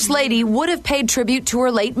former First Lady would have paid tribute to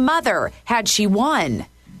her late mother had she won.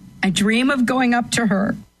 I dream of going up to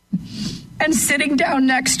her and sitting down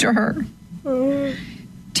next to her,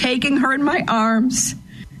 taking her in my arms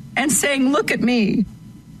and saying, "Look at me.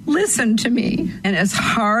 Listen to me." And as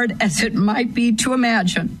hard as it might be to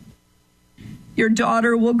imagine, your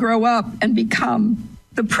daughter will grow up and become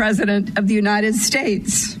the President of the United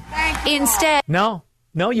States. Instead. No,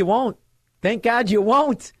 you won't. Thank God you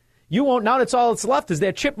won't. You won't. Now that's all that's left is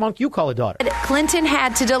that chipmunk you call a daughter. Clinton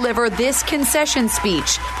had to deliver this concession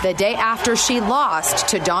speech the day after she lost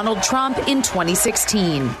to Donald Trump in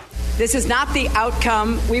 2016. This is not the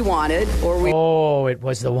outcome we wanted. Oh, it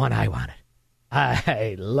was the one I wanted.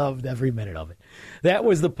 I loved every minute of it. That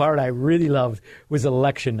was the part I really loved, was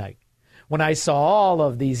election night. When I saw all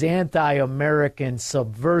of these anti-American,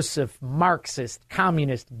 subversive, Marxist,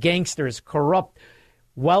 communist, gangsters, corrupt,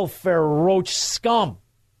 welfare roach scum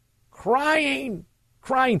crying.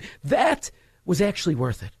 That was actually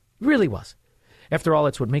worth it. It really was. After all,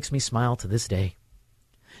 it's what makes me smile to this day.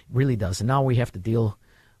 It really does. And now we have to deal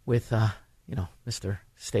with, Mr.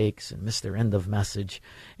 Stakes and Mr. End of Message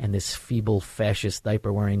and this feeble fascist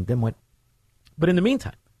diaper-wearing dimwit. But in the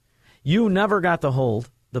meantime, you never got to hold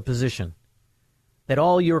the position that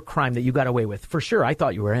all your crime that you got away with, for sure, I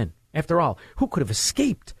thought you were in. After all, who could have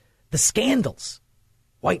escaped the scandals?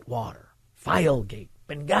 Whitewater, Filegate,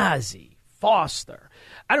 Benghazi, Foster.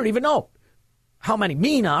 I don't even know how many,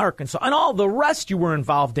 Mena, Arkansas, and all the rest you were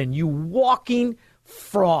involved in. You walking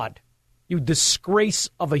fraud. You disgrace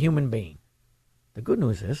of a human being. The good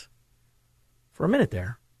news is, for a minute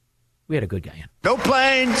there, we had a good guy in. No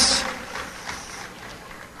planes,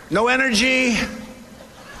 no energy.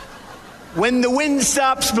 When the wind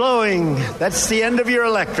stops blowing, that's the end of your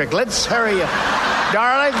electric. Let's hurry up.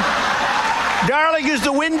 Darling, is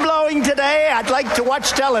the wind blowing today? I'd like to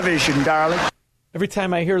watch television, darling. Every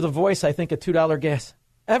time I hear the voice, I think of $2 gas.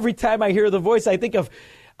 Every time I hear the voice, I think of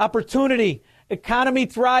opportunity, economy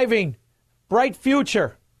thriving, bright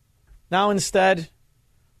future. Now instead,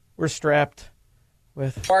 we're strapped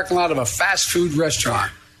with parking lot of a fast food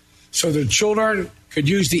restaurant so the children could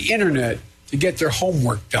use the internet to get their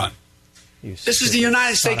homework done. This is the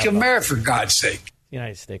United States of America, for God's sake.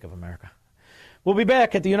 United States of America. We'll be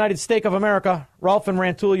back at the United States of America. Ralph and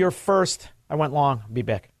Rantoul, you're first. I went long. Be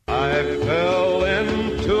back. I fell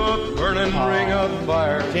into a burning ring of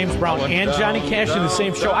fire. James Brown and Johnny Cash in the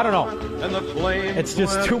same show. I don't know. It's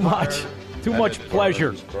just too much. Too much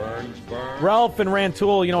pleasure. Ralph and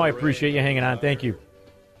Rantoul, I appreciate you hanging on. Thank you.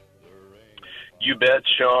 You bet,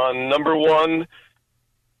 Sean. Number one,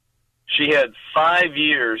 she had 5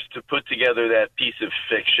 years to put together that piece of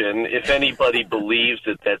fiction. If anybody believes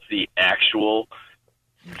that that's the actual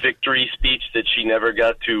victory speech that she never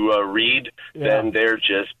got to read, then they're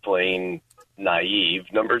just plain naive.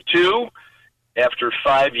 Number two, after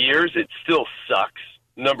 5 years, it still sucks.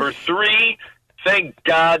 Number three, thank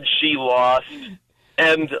God she lost.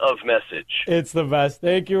 End of message. It's the best.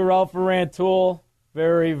 Thank you, Ralph Rantoul.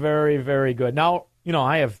 Very, very, very good. Now,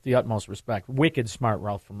 I have the utmost respect. Wicked smart,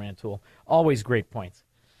 Ralph from Rantoul. Always great points.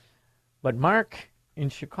 But Mark in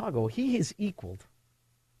Chicago, he is equaled.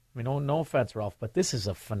 I mean, no offense, Ralph, but this is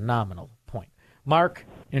a phenomenal point. Mark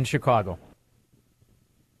in Chicago.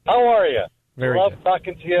 How are you? Very I love good.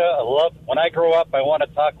 talking to you. When I grow up, I want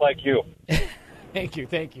to talk like you. Thank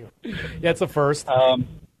you. That's a first. So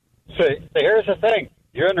here's the thing.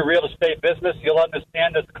 You're in the real estate business. You'll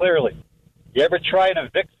understand this clearly. You ever try and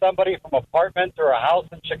evict somebody from an apartment or a house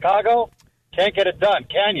in Chicago? Can't get it done,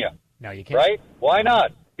 can you? No, you can't. Right? Why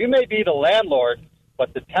not? You may be the landlord,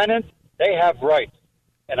 but the tenants, they have rights.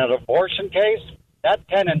 In an abortion case, that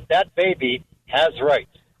tenant, that baby, has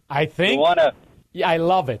rights. I think. Yeah, I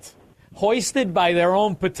love it. Hoisted by their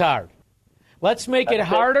own petard. Let's make it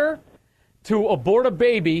harder to abort a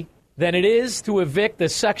baby than it is to evict the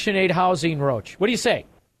Section 8 housing roach. What do you say?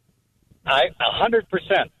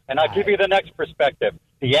 100%. And I'll give you the next perspective.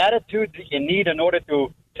 The attitude that you need in order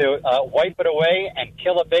to wipe it away and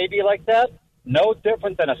kill a baby like that, no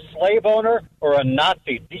different than a slave owner or a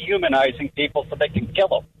Nazi dehumanizing people so they can kill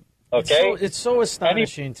them. Okay? It's so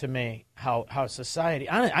astonishing to me how society,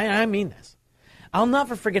 I mean this. I'll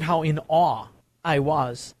never forget how in awe I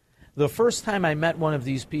was the first time I met one of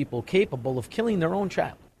these people capable of killing their own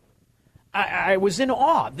child. I was in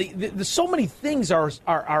awe. So many things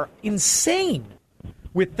are insane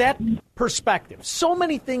with that perspective. So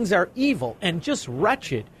many things are evil and just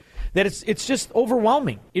wretched that it's just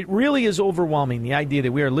overwhelming. It really is overwhelming, the idea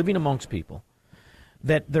that we are living amongst people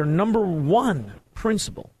that their number one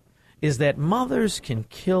principle is that mothers can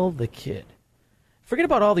kill the kid. Forget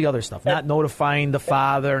about all the other stuff, not notifying the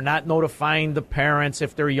father, not notifying the parents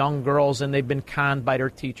if they're young girls and they've been conned by their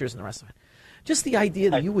teachers and the rest of it. Just the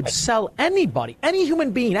idea that you would sell anybody, any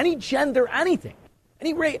human being, any gender, anything,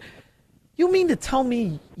 any race. You mean to tell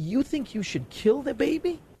me you think you should kill the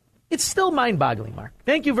baby? It's still mind-boggling, Mark.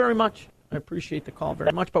 Thank you very much. I appreciate the call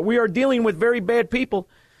very much. But we are dealing with very bad people.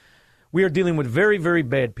 We are dealing with very, very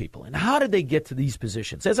bad people. And how did they get to these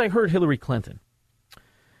positions? As I heard Hillary Clinton,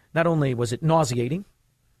 not only was it nauseating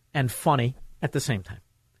and funny at the same time.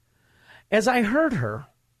 As I heard her,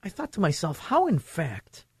 I thought to myself, how in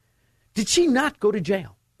fact did she not go to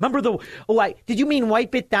jail? Remember did you mean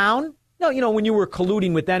wipe it down? No, when you were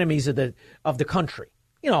colluding with enemies of the country.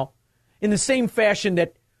 In the same fashion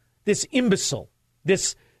that this imbecile,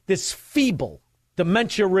 this feeble,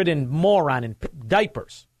 dementia-ridden moron in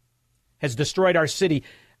diapers has destroyed our city,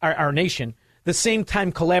 our nation, the same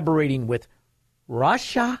time collaborating with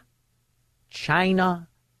Russia, China,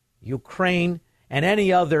 Ukraine, and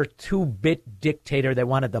any other two-bit dictator that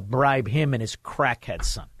wanted to bribe him and his crackhead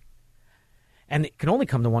son. And it can only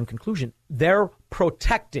come to one conclusion. They're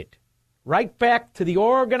protected. Right back to the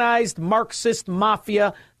organized Marxist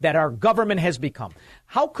mafia that our government has become.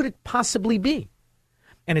 How could it possibly be?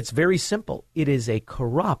 And it's very simple. It is a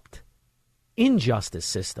corrupt injustice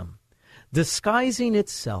system disguising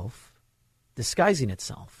itself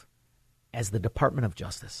as the Department of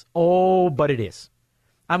Justice. Oh, but it is.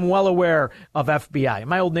 I'm well aware of FBI. In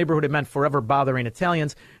my old neighborhood, it meant forever bothering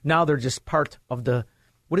Italians. Now they're just part of the,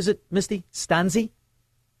 what is it, Misty? Stasi,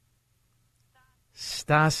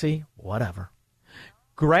 whatever.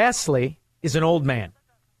 Grassley is an old man.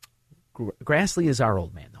 Grassley is our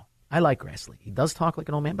old man, though. I like Grassley. He does talk like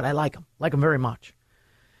an old man, but I like him. Like him very much.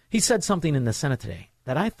 He said something in the Senate today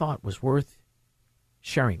that I thought was worth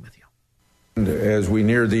sharing with you. And as we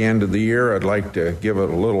near the end of the year, I'd like to give a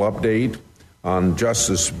little update on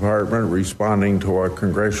Justice Department responding to our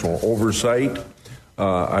congressional oversight.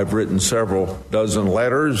 I've written several dozen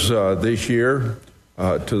letters this year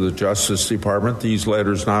to the Justice Department. These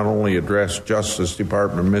letters not only address Justice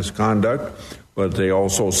Department misconduct, but they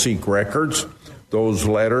also seek records. Those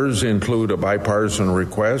letters include a bipartisan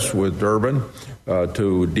request with Durbin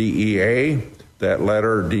to DEA. That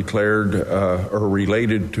letter declared or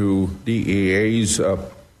related to DEA's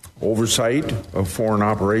oversight of foreign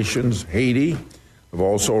operations, Haiti. I've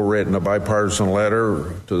also written a bipartisan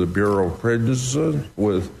letter to the Bureau of Prisons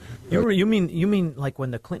with... You mean like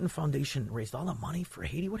when the Clinton Foundation raised all the money for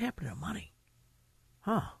Haiti? What happened to the money?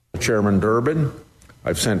 Huh. Chairman Durbin.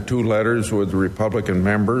 I've sent 2 letters with Republican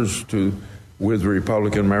members to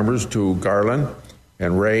Garland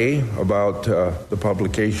and Ray about the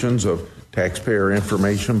publications of taxpayer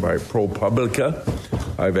information by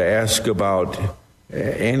ProPublica. I've asked about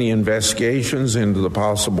any investigations into the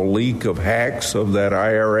possible leak of hacks of that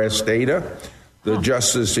IRS data. The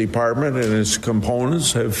Justice Department and its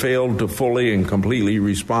components have failed to fully and completely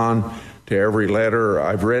respond to every letter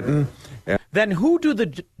I've written. Then who do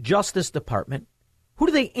the Justice Department, who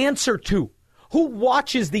do they answer to? Who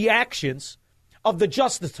watches the actions of the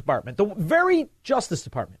Justice Department? The very Justice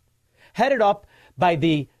Department, headed up by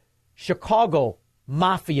the Chicago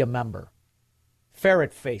Mafia member,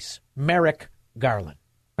 ferret face, Merrick Garland.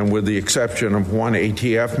 And with the exception of one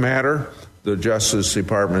ATF matter, the Justice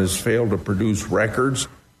Department has failed to produce records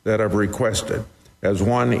that I've requested. As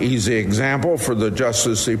one easy example, for the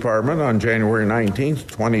Justice Department, on January 19th,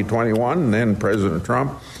 2021, then President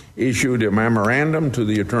Trump issued a memorandum to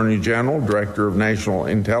the Attorney General, Director of National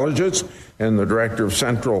Intelligence, and the Director of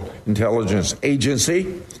Central Intelligence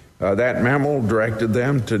Agency. That memo directed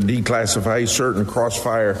them to declassify certain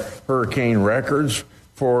Crossfire hurricane records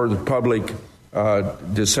for the public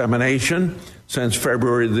dissemination. Since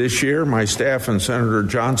February this year, my staff and Senator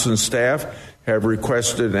Johnson's staff have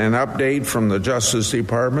requested an update from the Justice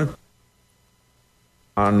Department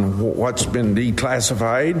on what's been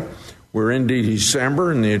declassified. We're into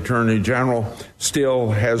December, and the Attorney General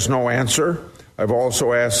still has no answer. I've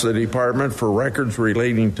also asked the Department for records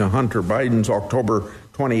relating to Hunter Biden's October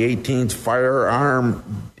 2018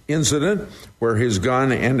 firearm incident, where his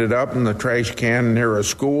gun ended up in the trash can near a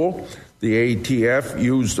school. The ATF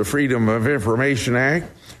used the Freedom of Information Act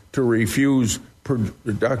to refuse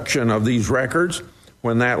production of these records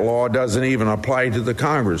when that law doesn't even apply to the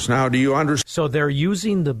Congress. Now, do you understand? So they're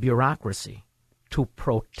using the bureaucracy to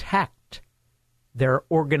protect their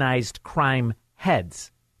organized crime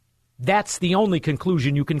heads. That's the only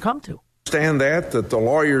conclusion you can come to. Understand that the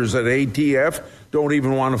lawyers at ATF don't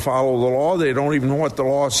even want to follow the law. They don't even know what the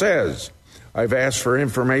law says. I've asked for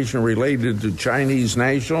information related to Chinese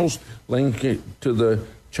nationals linked to the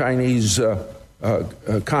Chinese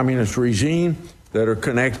communist regime that are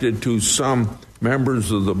connected to some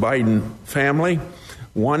members of the Biden family.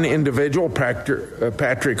 One individual,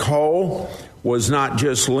 Patrick Ho, was not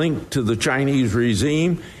just linked to the Chinese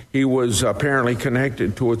regime. He was apparently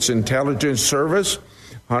connected to its intelligence service.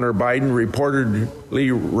 Hunter Biden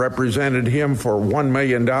reportedly represented him for $1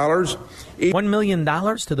 million. $1 million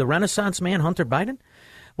to the Renaissance man, Hunter Biden?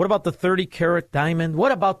 What about the 30-carat diamond?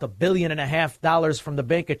 What about the $1.5 billion from the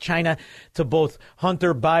Bank of China to both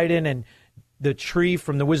Hunter Biden and the tree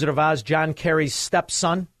from The Wizard of Oz, John Kerry's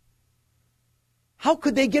stepson? How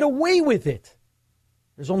could they get away with it?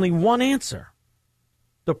 There's only one answer.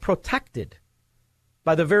 They're protected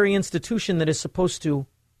by the very institution that is supposed to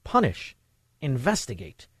punish,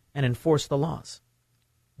 investigate, and enforce the laws.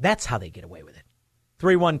 That's how they get away with it.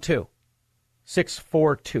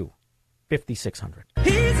 312-642-5600.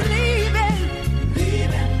 He's leaving.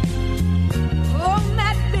 Oh,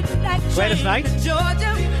 that midnight Gladys Knight?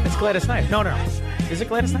 Georgia. It's Gladys Knight. No. Is it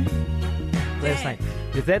Gladys Knight? Gladys Knight.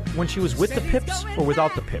 Is that when she was with the Pips or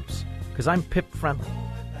without the Pips? Because I'm Pip friendly.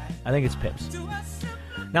 I think it's Pips.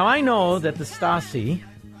 Now, I know that the Stasi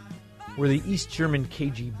were the East German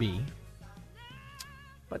KGB,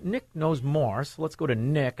 but Nick knows more, so let's go to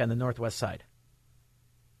Nick on the Northwest side.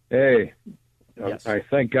 Hey, Yes. I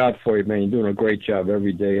thank God for you, man. You're doing a great job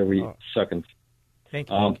every day, every second. Thank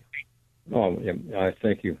you. I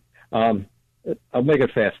thank you. I'll make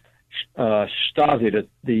it fast. Stasi,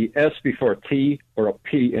 the S before T or a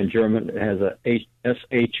P in German has a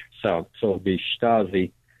SH sound, so it'll be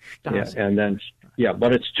Stasi. Yeah, and then,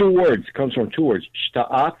 but it's two words. It comes from two words.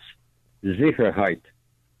 Staatssicherheit.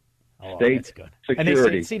 State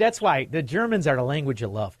security. And see, that's why the Germans are the language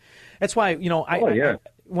of love. That's why,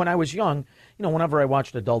 when I was young, whenever I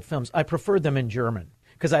watched adult films, I preferred them in German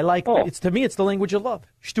because I like, to me, it's the language of love.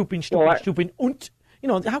 Stupin, und.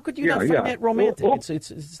 How could you not find that romantic?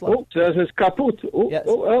 It's love. Das ist kaputt.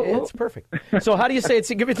 It's perfect. So how do you say it?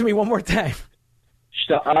 Give it to me one more time.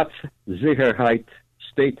 Staatssicherheit,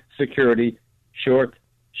 state security, short,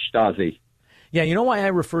 Stasi. Yeah, you know why I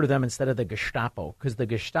refer to them instead of the Gestapo? Because the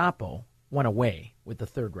Gestapo went away with the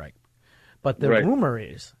Third Reich. But the rumor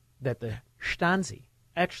is that the Stasi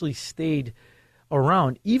actually stayed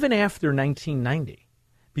around even after 1990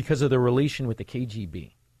 because of their relation with the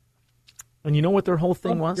KGB. And you know what their whole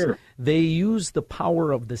thing was? Sure. They used the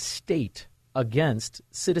power of the state against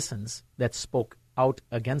citizens that spoke out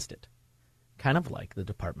against it. Kind of like the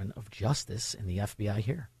Department of Justice and the FBI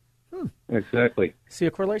here. Exactly. See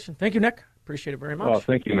a correlation. Thank you, Nick. Appreciate it very much. Oh,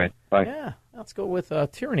 thank you, man. Bye. Yeah, let's go with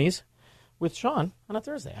Tyrannies with Sean on a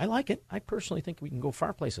Thursday. I like it. I personally think we can go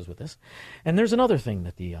far places with this. And there's another thing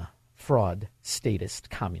that the fraud, statist,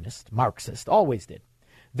 communist, Marxist always did.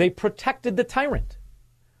 They protected the tyrant.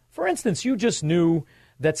 For instance, you just knew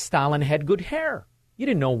that Stalin had good hair. You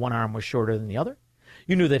didn't know one arm was shorter than the other.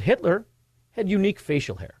 You knew that Hitler had unique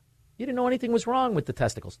facial hair. You didn't know anything was wrong with the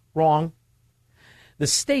testicles. Wrong. The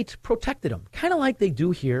state protected him, kind of like they do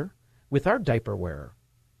here with our diaper wearer,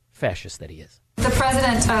 fascist that he is. The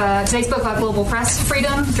president today spoke about global press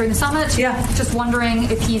freedom during the summit. Yeah. Just wondering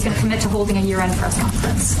if he's going to commit to holding a year-end press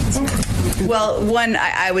conference. Well, one,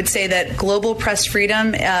 I would say that global press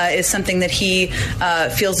freedom is something that he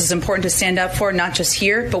feels is important to stand up for, not just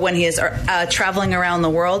here, but when he is traveling around the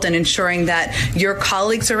world and ensuring that your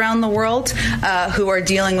colleagues around the world who are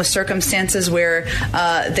dealing with circumstances where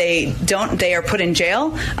they are put in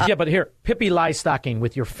jail. Yeah, but here, Pippi Liestocking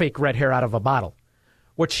with your fake red hair out of a bottle.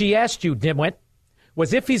 What she asked you, dimwit,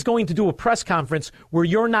 was if he's going to do a press conference where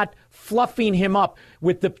you're not fluffing him up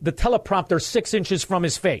with the teleprompter 6 inches from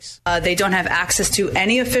his face. They don't have access to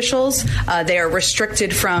any officials. They are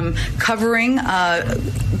restricted from covering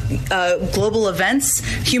global events,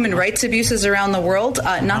 human rights abuses around the world.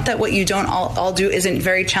 Not that what you don't all do isn't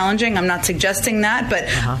very challenging. I'm not suggesting that, but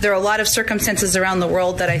there are a lot of circumstances around the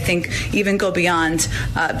world that I think even go beyond.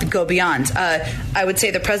 I would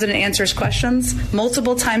say the president answers questions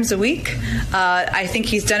multiple times a week. I think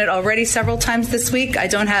he's done it already several times this week. I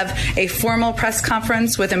don't have a formal press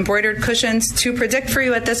conference with embroidered cushions to predict for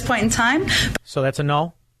you at this point in time. So that's a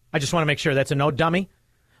no? I just want to make sure that's a no, dummy.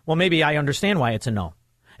 Well, maybe I understand why it's a no.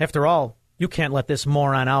 After all, you can't let this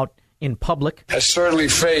moron out in public. Has certainly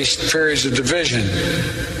faced periods of division.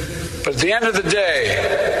 But at the end of the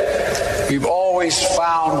day, we've always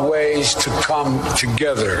found ways to come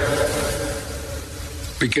together.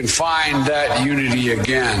 We can find that unity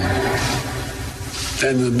again.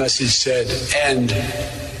 Then the message said, end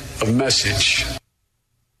of message.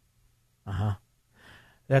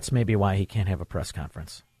 That's maybe why he can't have a press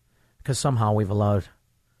conference. Because somehow we've allowed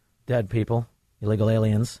dead people, illegal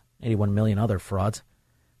aliens, 81 million other frauds,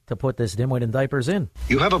 to put this dimwit in diapers in.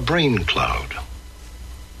 You have a brain cloud.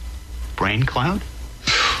 Brain cloud?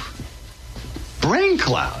 Brain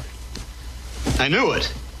cloud? I knew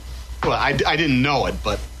it. Well, I didn't know it,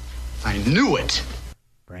 but I knew it.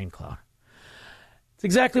 Brain cloud. It's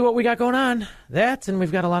exactly what we got going on. That, and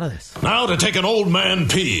we've got a lot of this. Now to take an old man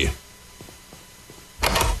pee.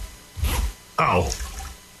 Ow.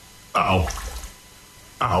 Ow.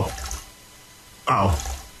 Ow. Ow.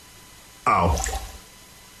 Ow.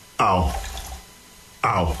 Ow.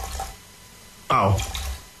 Ow. Ow.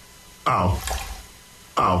 Ow.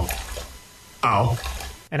 Ow. Ow.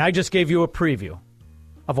 And I just gave you a preview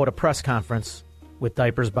of what a press conference with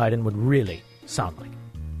Diapers Biden would really sound like.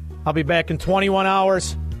 I'll be back in 21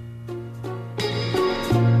 hours.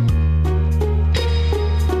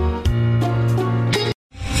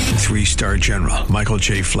 Three-star General Michael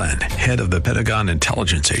J. Flynn, head of the Pentagon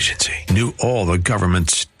Intelligence Agency, knew all the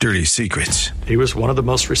government's dirty secrets. He was one of the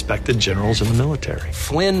most respected generals in the military.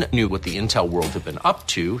 Flynn knew what the intel world had been up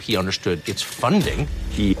to. He understood its funding.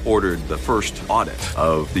 He ordered the first audit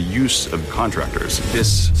of the use of contractors.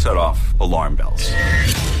 This set off alarm bells.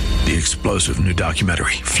 The explosive new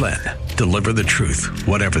documentary, Flynn, Deliver the Truth,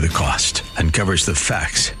 Whatever the Cost, uncovers the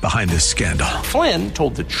facts behind this scandal. Flynn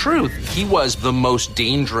told the truth. He was the most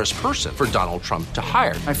dangerous person for Donald Trump to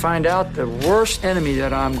hire. I find out the worst enemy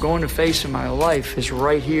that I'm going to face in my life is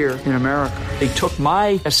right here in America. They took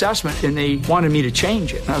my assessment and they wanted me to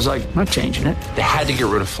change it. And I was like, I'm not changing it. They had to get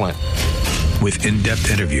rid of Flynn. With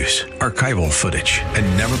in-depth interviews, archival footage, and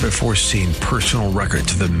never-before-seen personal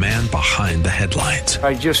records of the man behind the headlines.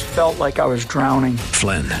 I just felt like I was drowning.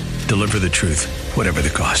 Flynn, Deliver the Truth, Whatever the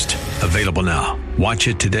Cost. Available now. Watch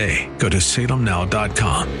it today. Go to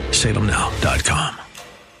salemnow.com. salemnow.com.